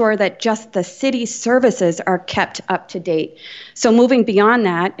to ensure that just the city services are kept up to date. So moving beyond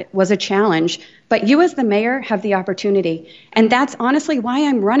that was a challenge, but you as the mayor have the opportunity, and that's honestly why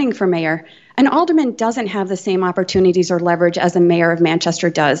I'm running for mayor. An alderman doesn't have the same opportunities or leverage as a mayor of Manchester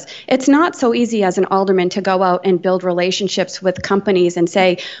does. It's not so easy as an alderman to go out and build relationships with companies and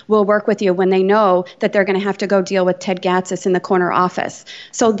say, we'll work with you, when they know that they're going to have to go deal with Ted Gatsas in the corner office.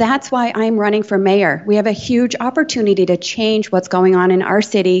 So that's why I'm running for mayor. We have a huge opportunity to change what's going on in our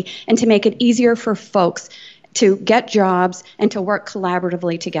city and to make it easier for folks to get jobs and to work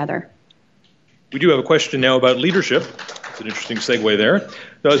collaboratively together. We do have a question now about leadership. It's an interesting segue there.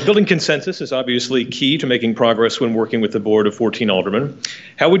 Now, building consensus is obviously key to making progress when working with the board of 14 aldermen.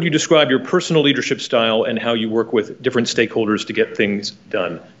 How would you describe your personal leadership style and how you work with different stakeholders to get things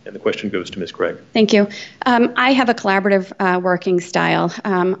done? And the question goes to Ms. Craig. Thank you. I have a collaborative working style.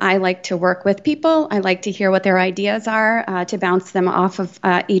 I like to work with people. I like to hear what their ideas are, to bounce them off of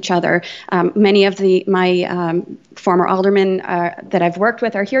each other. Many of my former aldermen that I've worked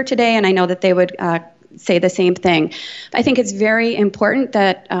with are here today, and I know that they would say the same thing. I think it's very important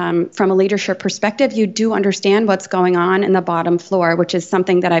that from a leadership perspective, you do understand what's going on in the bottom floor, which is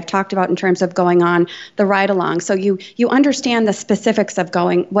something that I've talked about in terms of going on the ride-along. So you understand the specifics of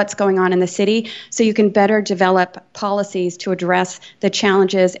what's going on in the city, so you can better develop policies to address the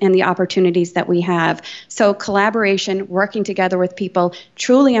challenges and the opportunities that we have. So collaboration, working together with people,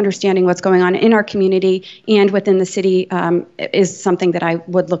 truly understanding what's going on in our community and within the city is something that I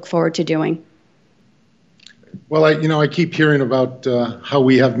would look forward to doing. Well, I keep hearing about how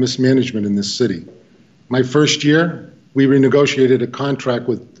we have mismanagement in this city. My first year, we renegotiated a contract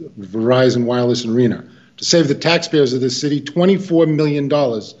with Verizon Wireless and Arena to save the taxpayers of this city $24 million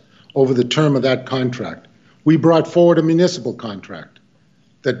over the term of that contract. We brought forward a municipal contract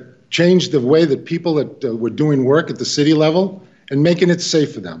that changed the way that people that were doing work at the city level and making it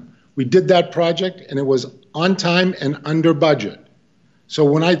safe for them. We did that project, and it was on time and under budget. So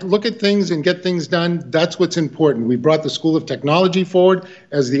when I look at things and get things done, that's what's important. We brought the School of Technology forward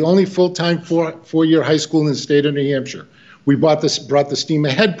as the only full-time four-year high school in the state of New Hampshire. We brought the STEAM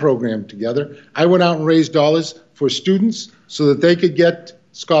Ahead program together. I went out and raised dollars for students so that they could get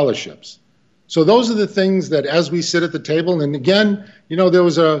scholarships. So those are the things that, as we sit at the table, and again, there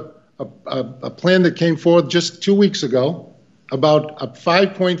was a plan that came forward just 2 weeks ago about a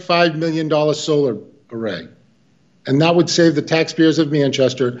 $5.5 million solar array. And that would save the taxpayers of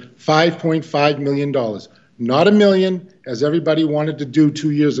Manchester $5.5 million. Not $1 million, as everybody wanted to do 2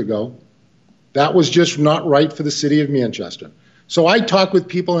 years ago. That was just not right for the city of Manchester. So I talk with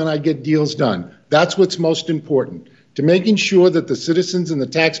people and I get deals done. That's what's most important, to making sure that the citizens and the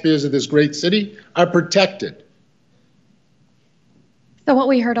taxpayers of this great city are protected. So what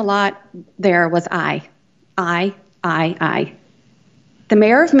we heard a lot there was I. The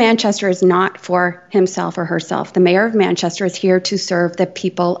mayor of Manchester is not for himself or herself. The mayor of Manchester is here to serve the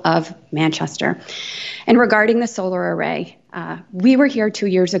people of Manchester. And regarding the solar array, we were here 2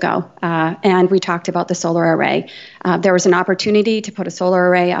 years ago, and we talked about the solar array. There was an opportunity to put a solar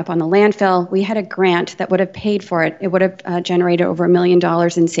array up on the landfill. We had a grant that would have paid for it. It would have generated over $1 million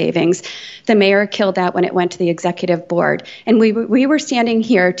in savings. The mayor killed that when it went to the executive board. And we were standing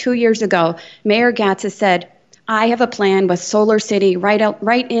here 2 years ago. Mayor Gatsas said, I have a plan with Solar City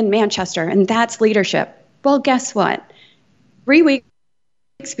right in Manchester, and that's leadership. Well, guess what? 3 weeks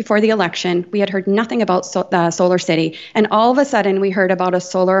before the election, we had heard nothing about Solar City, and all of a sudden we heard about a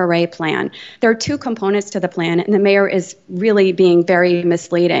solar array plan. There are two components to the plan, and the mayor is really being very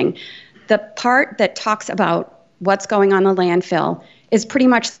misleading. The part that talks about what's going on the landfill is pretty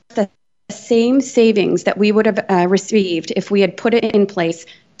much the same savings that we would have received if we had put it in place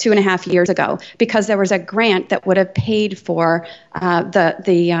 2.5 years ago, because there was a grant that would have paid for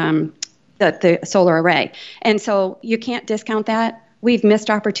the solar array. And so you can't discount that. We've missed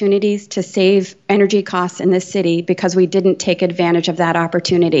opportunities to save energy costs in this city because we didn't take advantage of that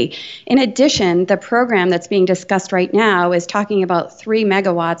opportunity. In addition, the program that's being discussed right now is talking about 3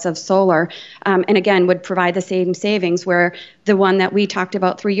 megawatts of solar, and again, would provide the same savings, where the one that we talked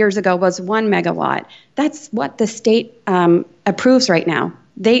about 3 years ago was 1 megawatt. That's what the state approves right now.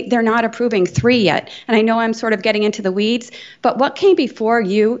 They're not approving 3 yet. And I know I'm sort of getting into the weeds, but what came before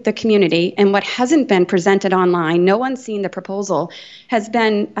you, the community, and what hasn't been presented online, no one's seen the proposal, has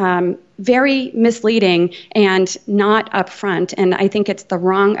been very misleading and not upfront. And I think it's the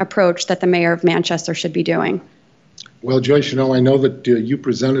wrong approach that the mayor of Manchester should be doing. Well, Joyce, I know that you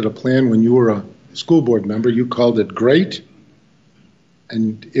presented a plan when you were a school board member. You called it great.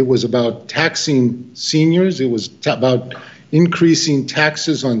 And it was about taxing seniors. It was about increasing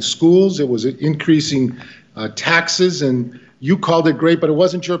taxes on schools. It was increasing taxes. And you called it great, but it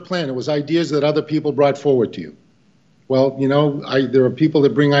wasn't your plan. It was ideas that other people brought forward to you. Well, there are people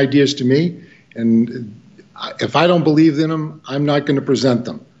that bring ideas to me. And if I don't believe in them, I'm not going to present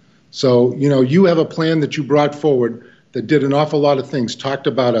them. So, you have a plan that you brought forward that did an awful lot of things. Talked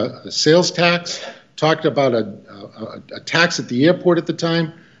about a sales tax, talked about a tax at the airport at the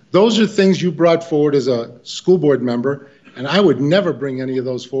time. Those are things you brought forward as a school board member, and I would never bring any of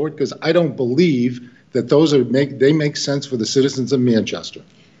those forward because I don't believe that they make sense for the citizens of Manchester.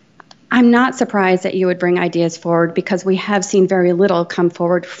 I'm not surprised that you would bring ideas forward because we have seen very little come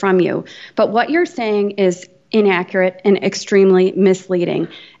forward from you. But what you're saying is inaccurate and extremely misleading.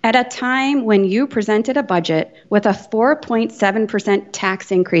 At a time when you presented a budget with a 4.7% tax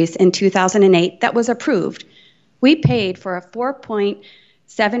increase in 2008 that was approved, we paid for a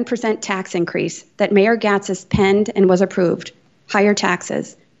 4.7% tax increase that Mayor Gatsas penned and was approved, higher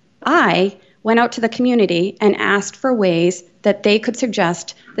taxes. I went out to the community and asked for ways that they could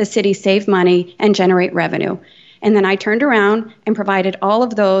suggest the city save money and generate revenue. And then I turned around and provided all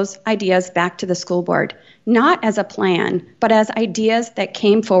of those ideas back to the school board, not as a plan, but as ideas that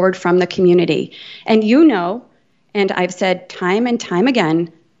came forward from the community. And and I've said time and time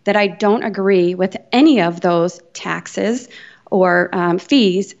again, that I don't agree with any of those taxes or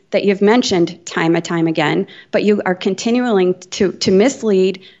fees that you've mentioned time and time again, but you are continuing to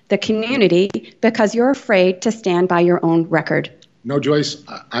mislead the community because you're afraid to stand by your own record. No, Joyce,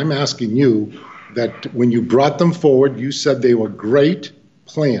 I'm asking you that when you brought them forward, you said they were great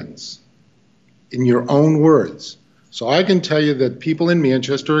plans in your own words. So I can tell you that people in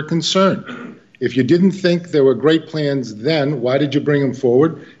Manchester are concerned. If you didn't think there were great plans then, why did you bring them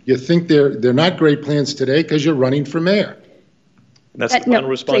forward? You think they're not great plans today because you're running for mayor. That's the final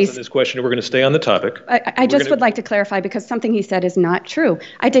response to this question. We're going to stay on the topic. I just would like to clarify because something he said is not true.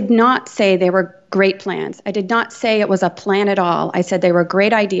 I did not say they were great plans. I did not say it was a plan at all. I said they were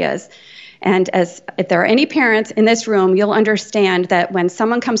great ideas. And if there are any parents in this room, you'll understand that when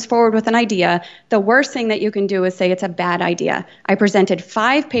someone comes forward with an idea, the worst thing that you can do is say it's a bad idea. I presented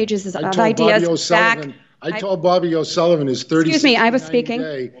 5 pages of ideas back. I told Bobby O'Sullivan his 30 Excuse me, I was speaking.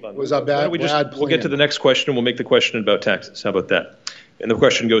 Was a bad plan. We'll get to the next question. We'll make the question about taxes. How about that? And the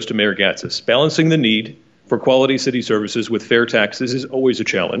question goes to Mayor Gatsas. Balancing the need for quality city services with fair taxes is always a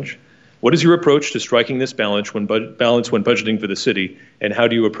challenge. What is your approach to striking this balance when budgeting for the city, and how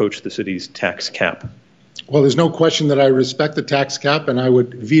do you approach the city's tax cap? Well, there's no question that I respect the tax cap, and I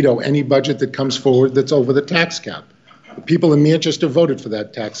would veto any budget that comes forward that's over the tax cap. The people in Manchester voted for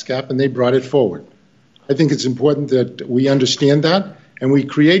that tax cap, and they brought it forward. I think it's important that we understand that, and we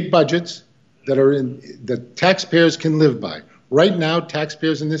create budgets that taxpayers can live by. Right now,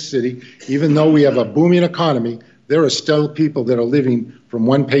 taxpayers in this city, even though we have a booming economy, there are still people that are living from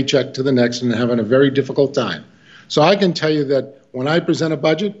one paycheck to the next and having a very difficult time. So I can tell you that when I present a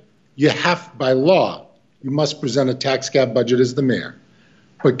budget, by law, you must present a tax cap budget as the mayor.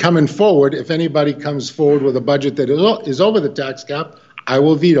 But coming forward, if anybody comes forward with a budget that is over the tax cap, I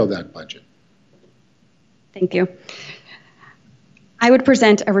will veto that budget. Thank you. I would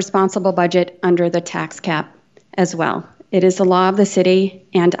present a responsible budget under the tax cap as well. It is the law of the city,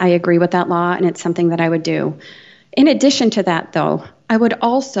 and I agree with that law, and it's something that I would do. In addition to that, though, I would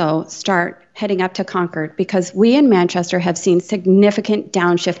also start heading up to Concord because we in Manchester have seen significant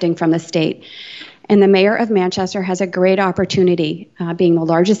downshifting from the state. And the mayor of Manchester has a great opportunity, being the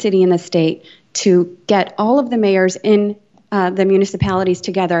largest city in the state, to get all of the mayors in the municipalities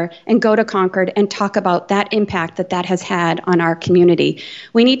together and go to Concord and talk about that impact that has had on our community.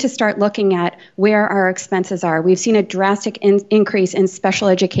 We need to start looking at where our expenses are. We've seen a drastic increase in special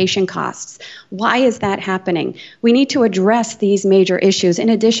education costs. Why is that happening? We need to address these major issues in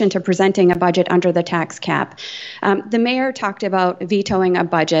addition to presenting a budget under the tax cap. The mayor talked about vetoing a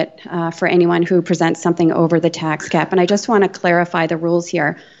budget for anyone who presents something over the tax cap, and I just want to clarify the rules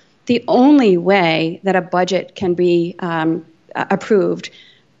here. The only way that a budget can be approved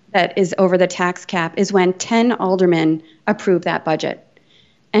that is over the tax cap is when 10 aldermen approve that budget.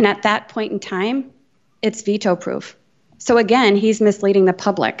 And at that point in time, it's veto proof. So again, he's misleading the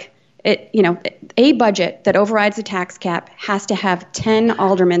public. A budget that overrides the tax cap has to have 10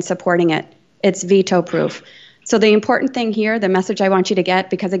 aldermen supporting it. It's veto proof. So the important thing here, the message I want you to get,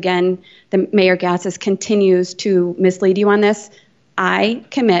 because again, the Mayor Gatsas continues to mislead you on this, I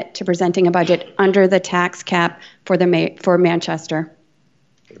commit to presenting a budget under the tax cap for Manchester.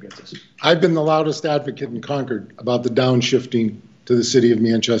 I've been the loudest advocate in Concord about the downshifting to the city of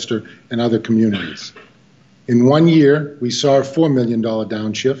Manchester and other communities. In 1 year, we saw a $4 million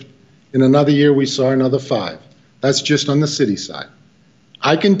downshift. In another year, we saw another $5 million. That's just on the city side.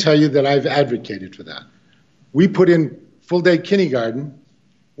 I can tell you that I've advocated for that. We put in full-day kindergarten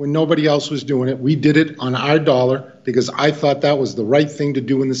when nobody else was doing it. We did it on our dollar because I thought that was the right thing to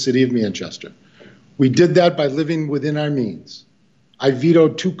do in the city of Manchester. We did that by living within our means. I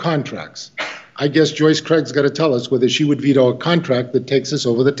vetoed 2 contracts. I guess Joyce Craig's got to tell us whether she would veto a contract that takes us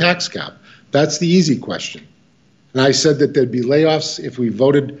over the tax cap. That's the easy question. And I said that there'd be layoffs if we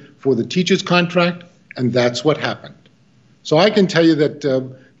voted for the teacher's contract, and that's what happened. So I can tell you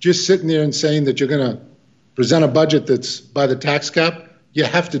that just sitting there and saying that you're going to present a budget that's by the tax cap, you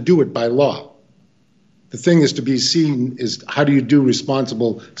have to do it by law. The thing is to be seen is how do you do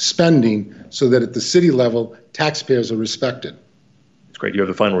responsible spending so that at the city level, taxpayers are respected. It's great. You have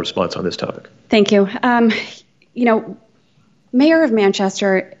the final response on this topic. Thank you. Mayor of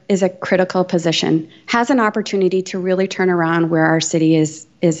Manchester is a critical position, has an opportunity to really turn around where our city is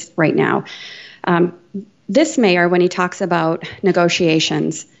right now. This mayor, when he talks about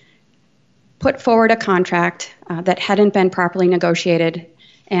negotiations, put forward a contract that hadn't been properly negotiated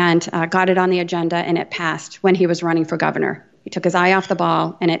and got it on the agenda, and it passed when he was running for governor. He took his eye off the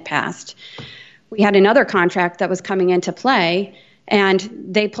ball, and it passed. We had another contract that was coming into play, and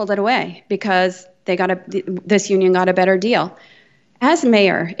they pulled it away because this union got a better deal. As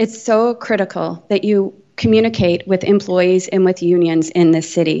mayor, it's so critical that you communicate with employees and with unions in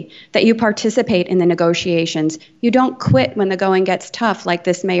this city, that you participate in the negotiations. You don't quit when the going gets tough like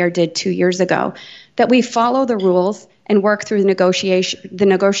this mayor did 2 years ago, that we follow the rules and work through the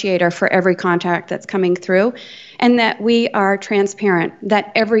negotiator for every contract that's coming through, and that we are transparent,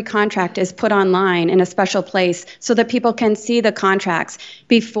 that every contract is put online in a special place so that people can see the contracts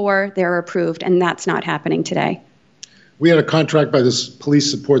before they're approved, and that's not happening today. We had a contract by this police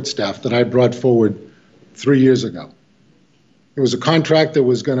support staff that I brought forward 3 years ago. It was a contract that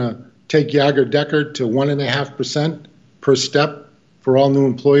was going to take Yager-Decker to 1.5% per step for all new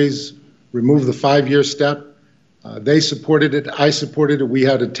employees, remove the 5-year step. They supported it. I supported it. We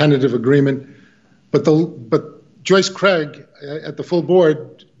had a tentative agreement. But Joyce Craig at the full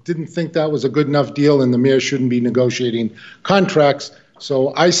board didn't think that was a good enough deal and the mayor shouldn't be negotiating contracts.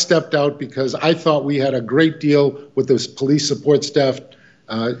 So I stepped out because I thought we had a great deal with this police support staff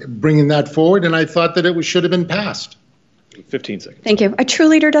bringing that forward, and I thought that it should have been passed. 15 seconds. Thank you. A true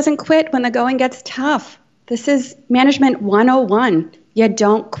leader doesn't quit when the going gets tough. This is management 101. You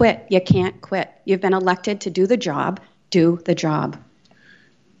don't quit. You can't quit. You've been elected to do the job. Do the job.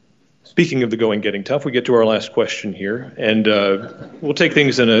 Speaking of the going getting tough, we get to our last question here, and we'll take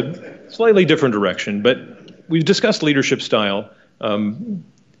things in a slightly different direction, but we've discussed leadership style.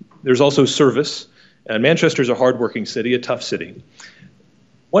 There's also service, and Manchester's a hardworking city, a tough city.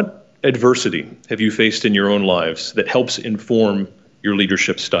 What adversity have you faced in your own lives that helps inform your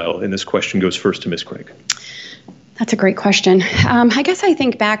leadership style? And this question goes first to Ms. Craig. That's a great question. I guess I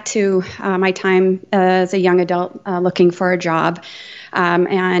think back to my time as a young adult looking for a job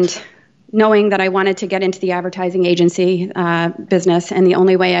and knowing that I wanted to get into the advertising agency business, and the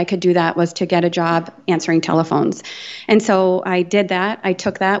only way I could do that was to get a job answering telephones. And so I did that. I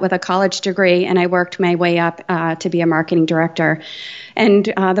took that with a college degree, and I worked my way up to be a marketing director.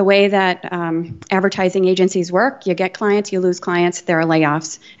 And the way that advertising agencies work, you get clients, you lose clients, there are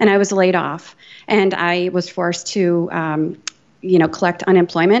layoffs. And I was laid off, and I was forced to collect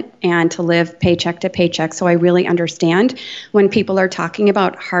unemployment and to live paycheck to paycheck. So I really understand when people are talking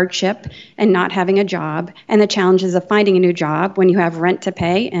about hardship and not having a job and the challenges of finding a new job when you have rent to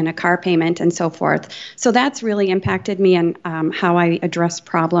pay and a car payment and so forth. So that's really impacted me in how I address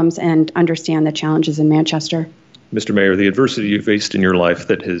problems and understand the challenges in Manchester. Mr. Mayor, the adversity you faced in your life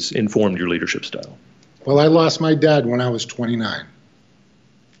that has informed your leadership style. Well, I lost my dad when I was 29.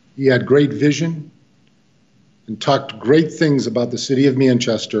 He had great vision and talked great things about the city of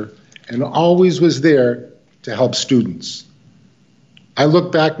Manchester and always was there to help students. I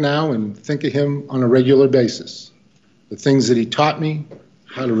look back now and think of him on a regular basis. The things that he taught me,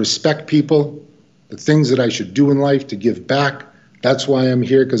 how to respect people, the things that I should do in life to give back. That's why I'm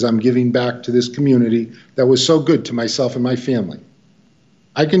here, because I'm giving back to this community that was so good to myself and my family.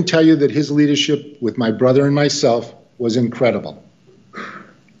 I can tell you that his leadership with my brother and myself was incredible.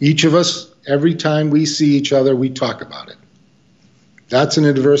 Each of us, every time we see each other, we talk about it. That's an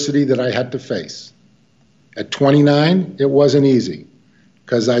adversity that I had to face. At 29, it wasn't easy,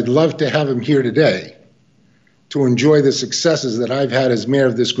 because I'd love to have him here today to enjoy the successes that I've had as mayor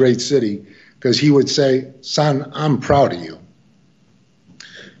of this great city, because he would say, son, I'm proud of you.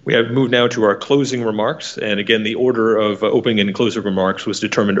 We have moved now to our closing remarks, and again, the order of opening and closing remarks was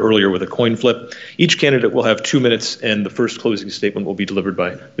determined earlier with a coin flip. Each candidate will have 2 minutes, and the first closing statement will be delivered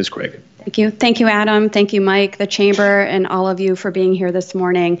by Ms. Craig. Thank you. Thank you, Adam. Thank you, Mike, the Chamber, and all of you for being here this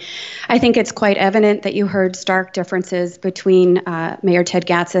morning. I think it's quite evident that you heard stark differences between Mayor Ted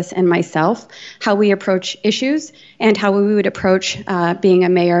Gatsas and myself, how we approach issues and how we would approach being a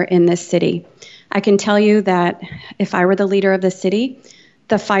mayor in this city. I can tell you that if I were the leader of the city,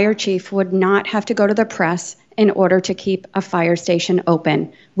 the fire chief would not have to go to the press in order to keep a fire station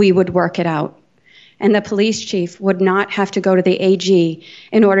open. We would work it out. And the police chief would not have to go to the AG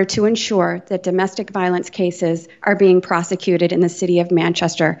in order to ensure that domestic violence cases are being prosecuted in the city of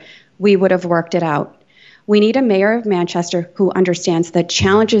Manchester. We would have worked it out. We need a mayor of Manchester who understands the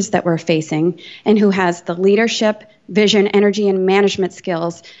challenges that we're facing and who has the leadership, vision, energy, and management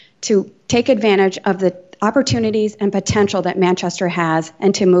skills to take advantage of the opportunities and potential that Manchester has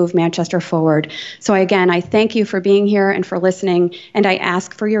and to move Manchester forward. So again, I thank you for being here and for listening, and I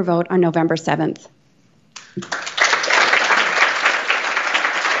ask for your vote on November 7th.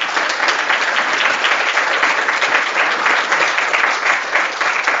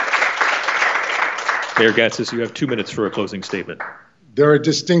 Mayor Gatsas, you have 2 minutes for a closing statement. There are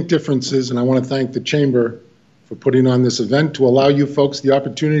distinct differences, and I want to thank the Chamber for putting on this event to allow you folks the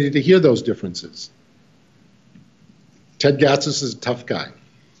opportunity to hear those differences. Ted Gatsas is a tough guy.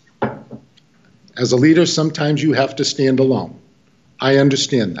 As a leader, sometimes you have to stand alone. I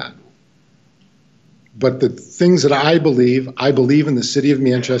understand that. But the things that I believe in the city of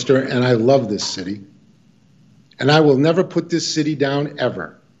Manchester, and I love this city. And I will never put this city down,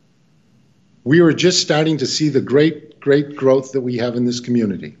 ever. We are just starting to see the great growth that we have in this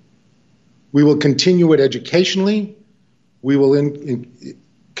community. We will continue it educationally. We will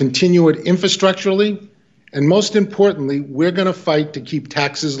continue it infrastructurally. And most importantly, we're going to fight to keep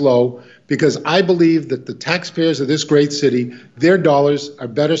taxes low, because I believe that the taxpayers of this great city, their dollars are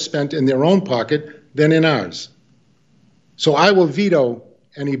better spent in their own pocket than in ours. So I will veto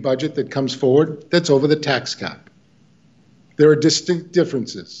any budget that comes forward that's over the tax cap. There are distinct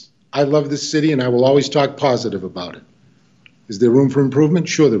differences. I love this city, and I will always talk positive about it. Is there room for improvement?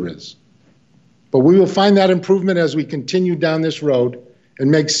 Sure there is. But we will find that improvement as we continue down this road and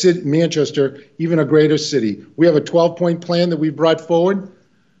make Manchester even a greater city. We have a 12-point plan that we brought forward,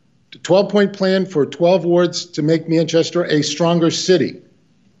 a 12-point plan for 12 wards to make Manchester a stronger city.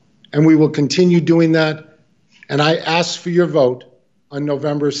 And we will continue doing that. And I ask for your vote on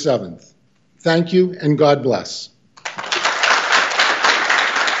November 7th. Thank you, and God bless.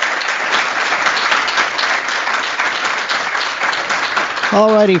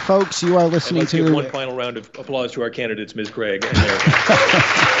 All righty, folks, you are listening to... give one final round of applause to our candidates, Ms. Craig and Mayor.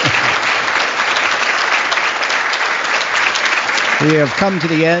 We have come to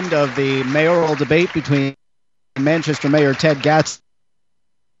the end of the mayoral debate between Manchester Mayor Ted Gatsas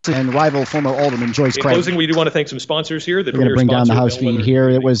and rival former Alderman Joyce Craig. In closing, we do want to thank some sponsors here. We're going to bring down the House feed here.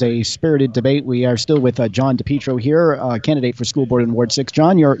 It was a spirited debate. We are still with John DePietro here, candidate for school board in Ward 6.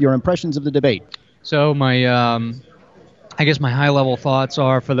 John, your impressions of the debate? So I guess my high-level thoughts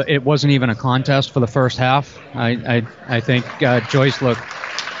are it wasn't even a contest for the first half. I think Joyce looked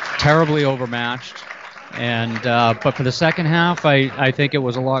terribly overmatched, and but for the second half, I think it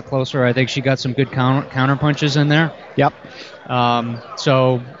was a lot closer. I think she got some good counter punches in there. Yep.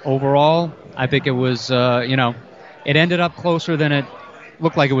 So overall, I think it was it ended up closer than it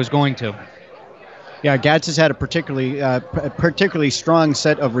looked like it was going to. Yeah, Gatsas had a particularly strong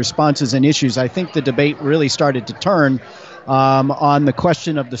set of responses and issues. I think the debate really started to turn on the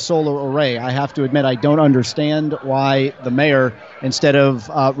question of the solar array. I have to admit, I don't understand why the mayor, instead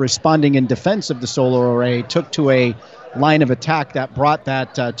of responding in defense of the solar array, took to a line of attack that brought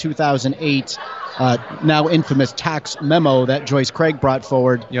that 2008 now infamous tax memo that Joyce Craig brought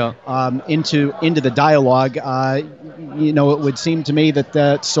forward into the dialogue. It would seem to me that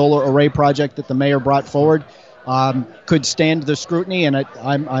the solar array project that the mayor brought forward could stand the scrutiny, and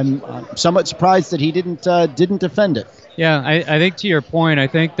I'm somewhat surprised that he didn't defend it. Yeah, I think to your point, I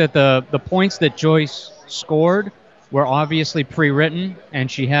think that the points that Joyce scored were obviously pre-written, and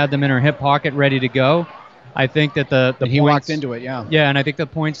she had them in her hip pocket ready to go. I think that the he points, walked into it, yeah. Yeah, and I think the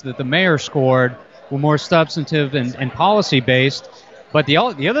points that the mayor scored were more substantive and policy-based. But the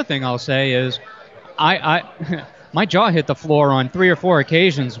other thing I'll say is I my jaw hit the floor on 3 or 4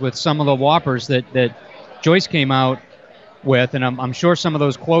 occasions with some of the whoppers that Joyce came out with, and I'm sure some of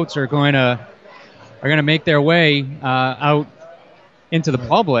those quotes are going to make their way out into the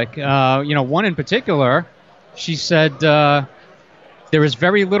public. One in particular, she said there is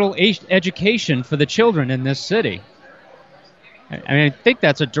very little education for the children in this city. I mean, I think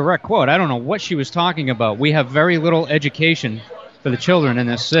that's a direct quote. I don't know what she was talking about. We have very little education for the children in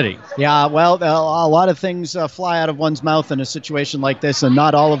this city. Yeah, well, a lot of things fly out of one's mouth in a situation like this, and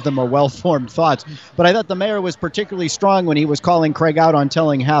not all of them are well-formed thoughts. But I thought the mayor was particularly strong when he was calling Craig out on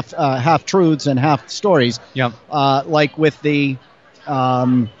telling half-truths and half-stories. Yeah. Like with the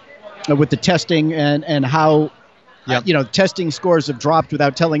testing and how... Yep. Testing scores have dropped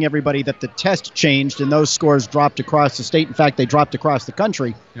without telling everybody that the test changed, and those scores dropped across the state. In fact, they dropped across the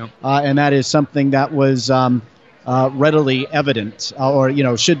country. Yep. And that is something that was readily evident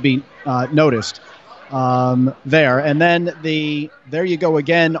or should be noticed there. And then there you go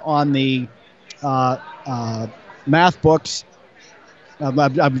again on the math books. I'm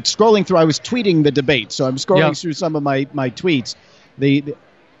scrolling through. I was tweeting the debate, so I'm scrolling through some of my tweets.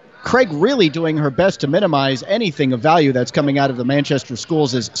 Craig really doing her best to minimize anything of value that's coming out of the Manchester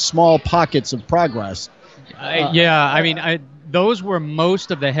schools as small pockets of progress. Those were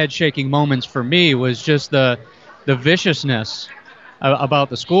most of the head-shaking moments for me, was just the viciousness about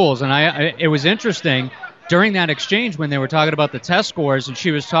the schools. And it was interesting during that exchange when they were talking about the test scores, and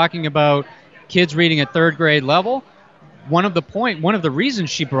she was talking about kids reading at third grade level. One of the reasons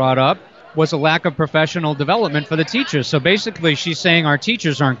she brought up was a lack of professional development for the teachers. So basically, she's saying our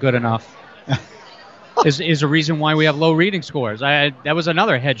teachers aren't good enough. is a reason why we have low reading scores. That was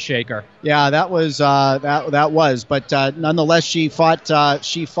another head shaker. Yeah, that was. But nonetheless, she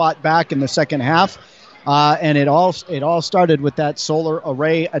fought back in the second half, and it all started with that solar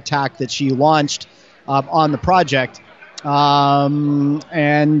array attack that she launched on the project.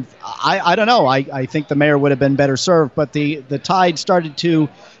 And I don't know. I think the mayor would have been better served, but the tide started to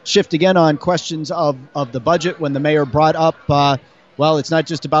shift again on questions of the budget when the mayor brought up, it's not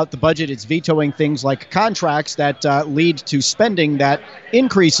just about the budget, it's vetoing things like contracts that lead to spending that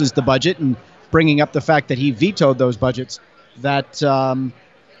increases the budget, and bringing up the fact that he vetoed those budgets that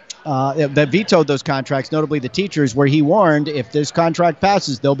vetoed those contracts, notably the teachers, where he warned if this contract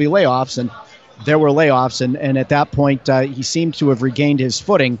passes, there'll be layoffs, and there were layoffs, and at that point he seemed to have regained his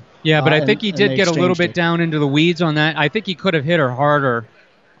footing. Yeah, but I think he did get a little bit down into the weeds on that. I think he could have hit her harder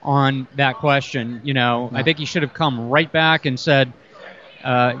on that question. I think he should have come right back and said,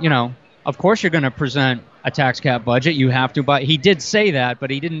 of course you're going to present a tax cap budget. You have to, but he did say that, but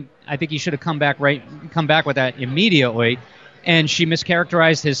he didn't. I think he should have come back with that immediately. And she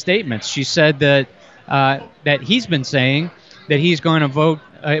mischaracterized his statements. She said that he's been saying that he's going to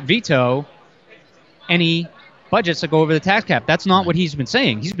veto any budgets that go over the tax cap. That's not what he's been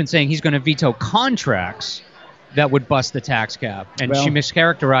saying. He's been saying he's going to veto contracts that would bust the tax cap, and she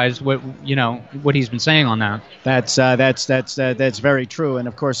mischaracterized what he's been saying on that. That's very true. And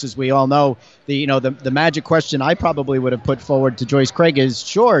of course, as we all know, the magic question I probably would have put forward to Joyce Craig is,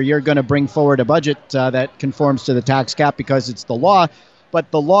 sure, you're going to bring forward a budget that conforms to the tax cap because it's the law.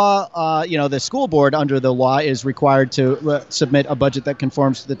 But the law, the school board under the law is required to submit a budget that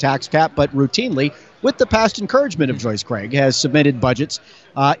conforms to the tax cap, but routinely, with the past encouragement of Joyce Craig, has submitted budgets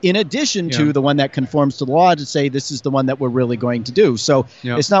in addition to the one that conforms to the law to say this is the one that we're really going to do. So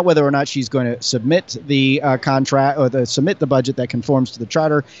it's not whether or not she's going to submit the contract or submit the budget that conforms to the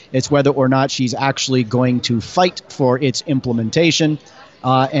charter. It's whether or not she's actually going to fight for its implementation,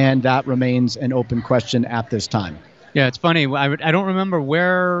 and that remains an open question at this time. Yeah, it's funny. I don't remember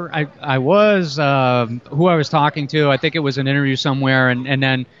where I was, who I was talking to. I think it was an interview somewhere,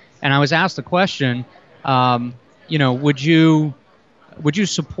 and I was asked the question, would you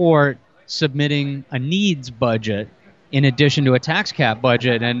support submitting a needs budget in addition to a tax cap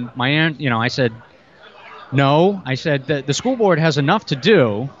budget? And I said no. I said that the school board has enough to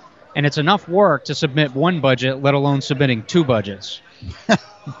do, and it's enough work to submit one budget, let alone submitting two budgets.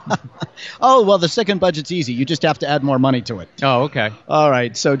 Oh, well, the second budget's easy. You just have to add more money to it. Oh, okay. All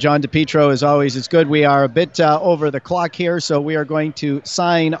right. So, John DePietro, as always, it's good. We are a bit over the clock here, so we are going to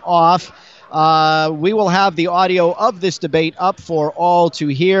sign off. We will have the audio of this debate up for all to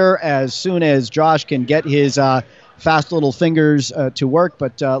hear as soon as Josh can get his fast little fingers to work,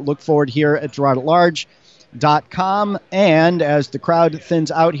 but look forward here at GerardAtLarge.com. And as the crowd thins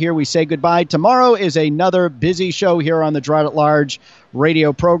out here, we say goodbye. Tomorrow is another busy show here on the Gerard at Large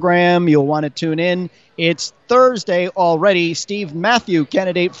radio program. You'll want to tune in. It's Thursday already. Steve Matthew,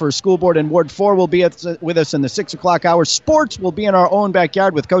 candidate for school board in Ward 4, will be with us in the 6 o'clock hour. Sports will be in our own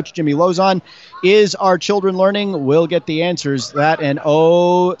backyard with Coach Jimmy Lozon. Is our children learning? We'll get the answers. That and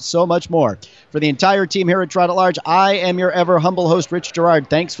so much more. For the entire team here at Trot at Large, I am your ever humble host, Rich Gerard.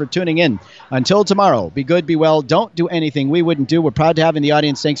 Thanks for tuning in. Until tomorrow, be good, be well. Don't do anything we wouldn't do. We're proud to have in the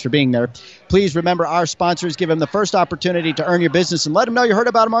audience. Thanks for being there. Please remember our sponsors. Give them the first opportunity to earn your business and let them know you heard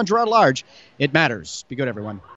about them on Trot at Large. It matters. Be good, everyone.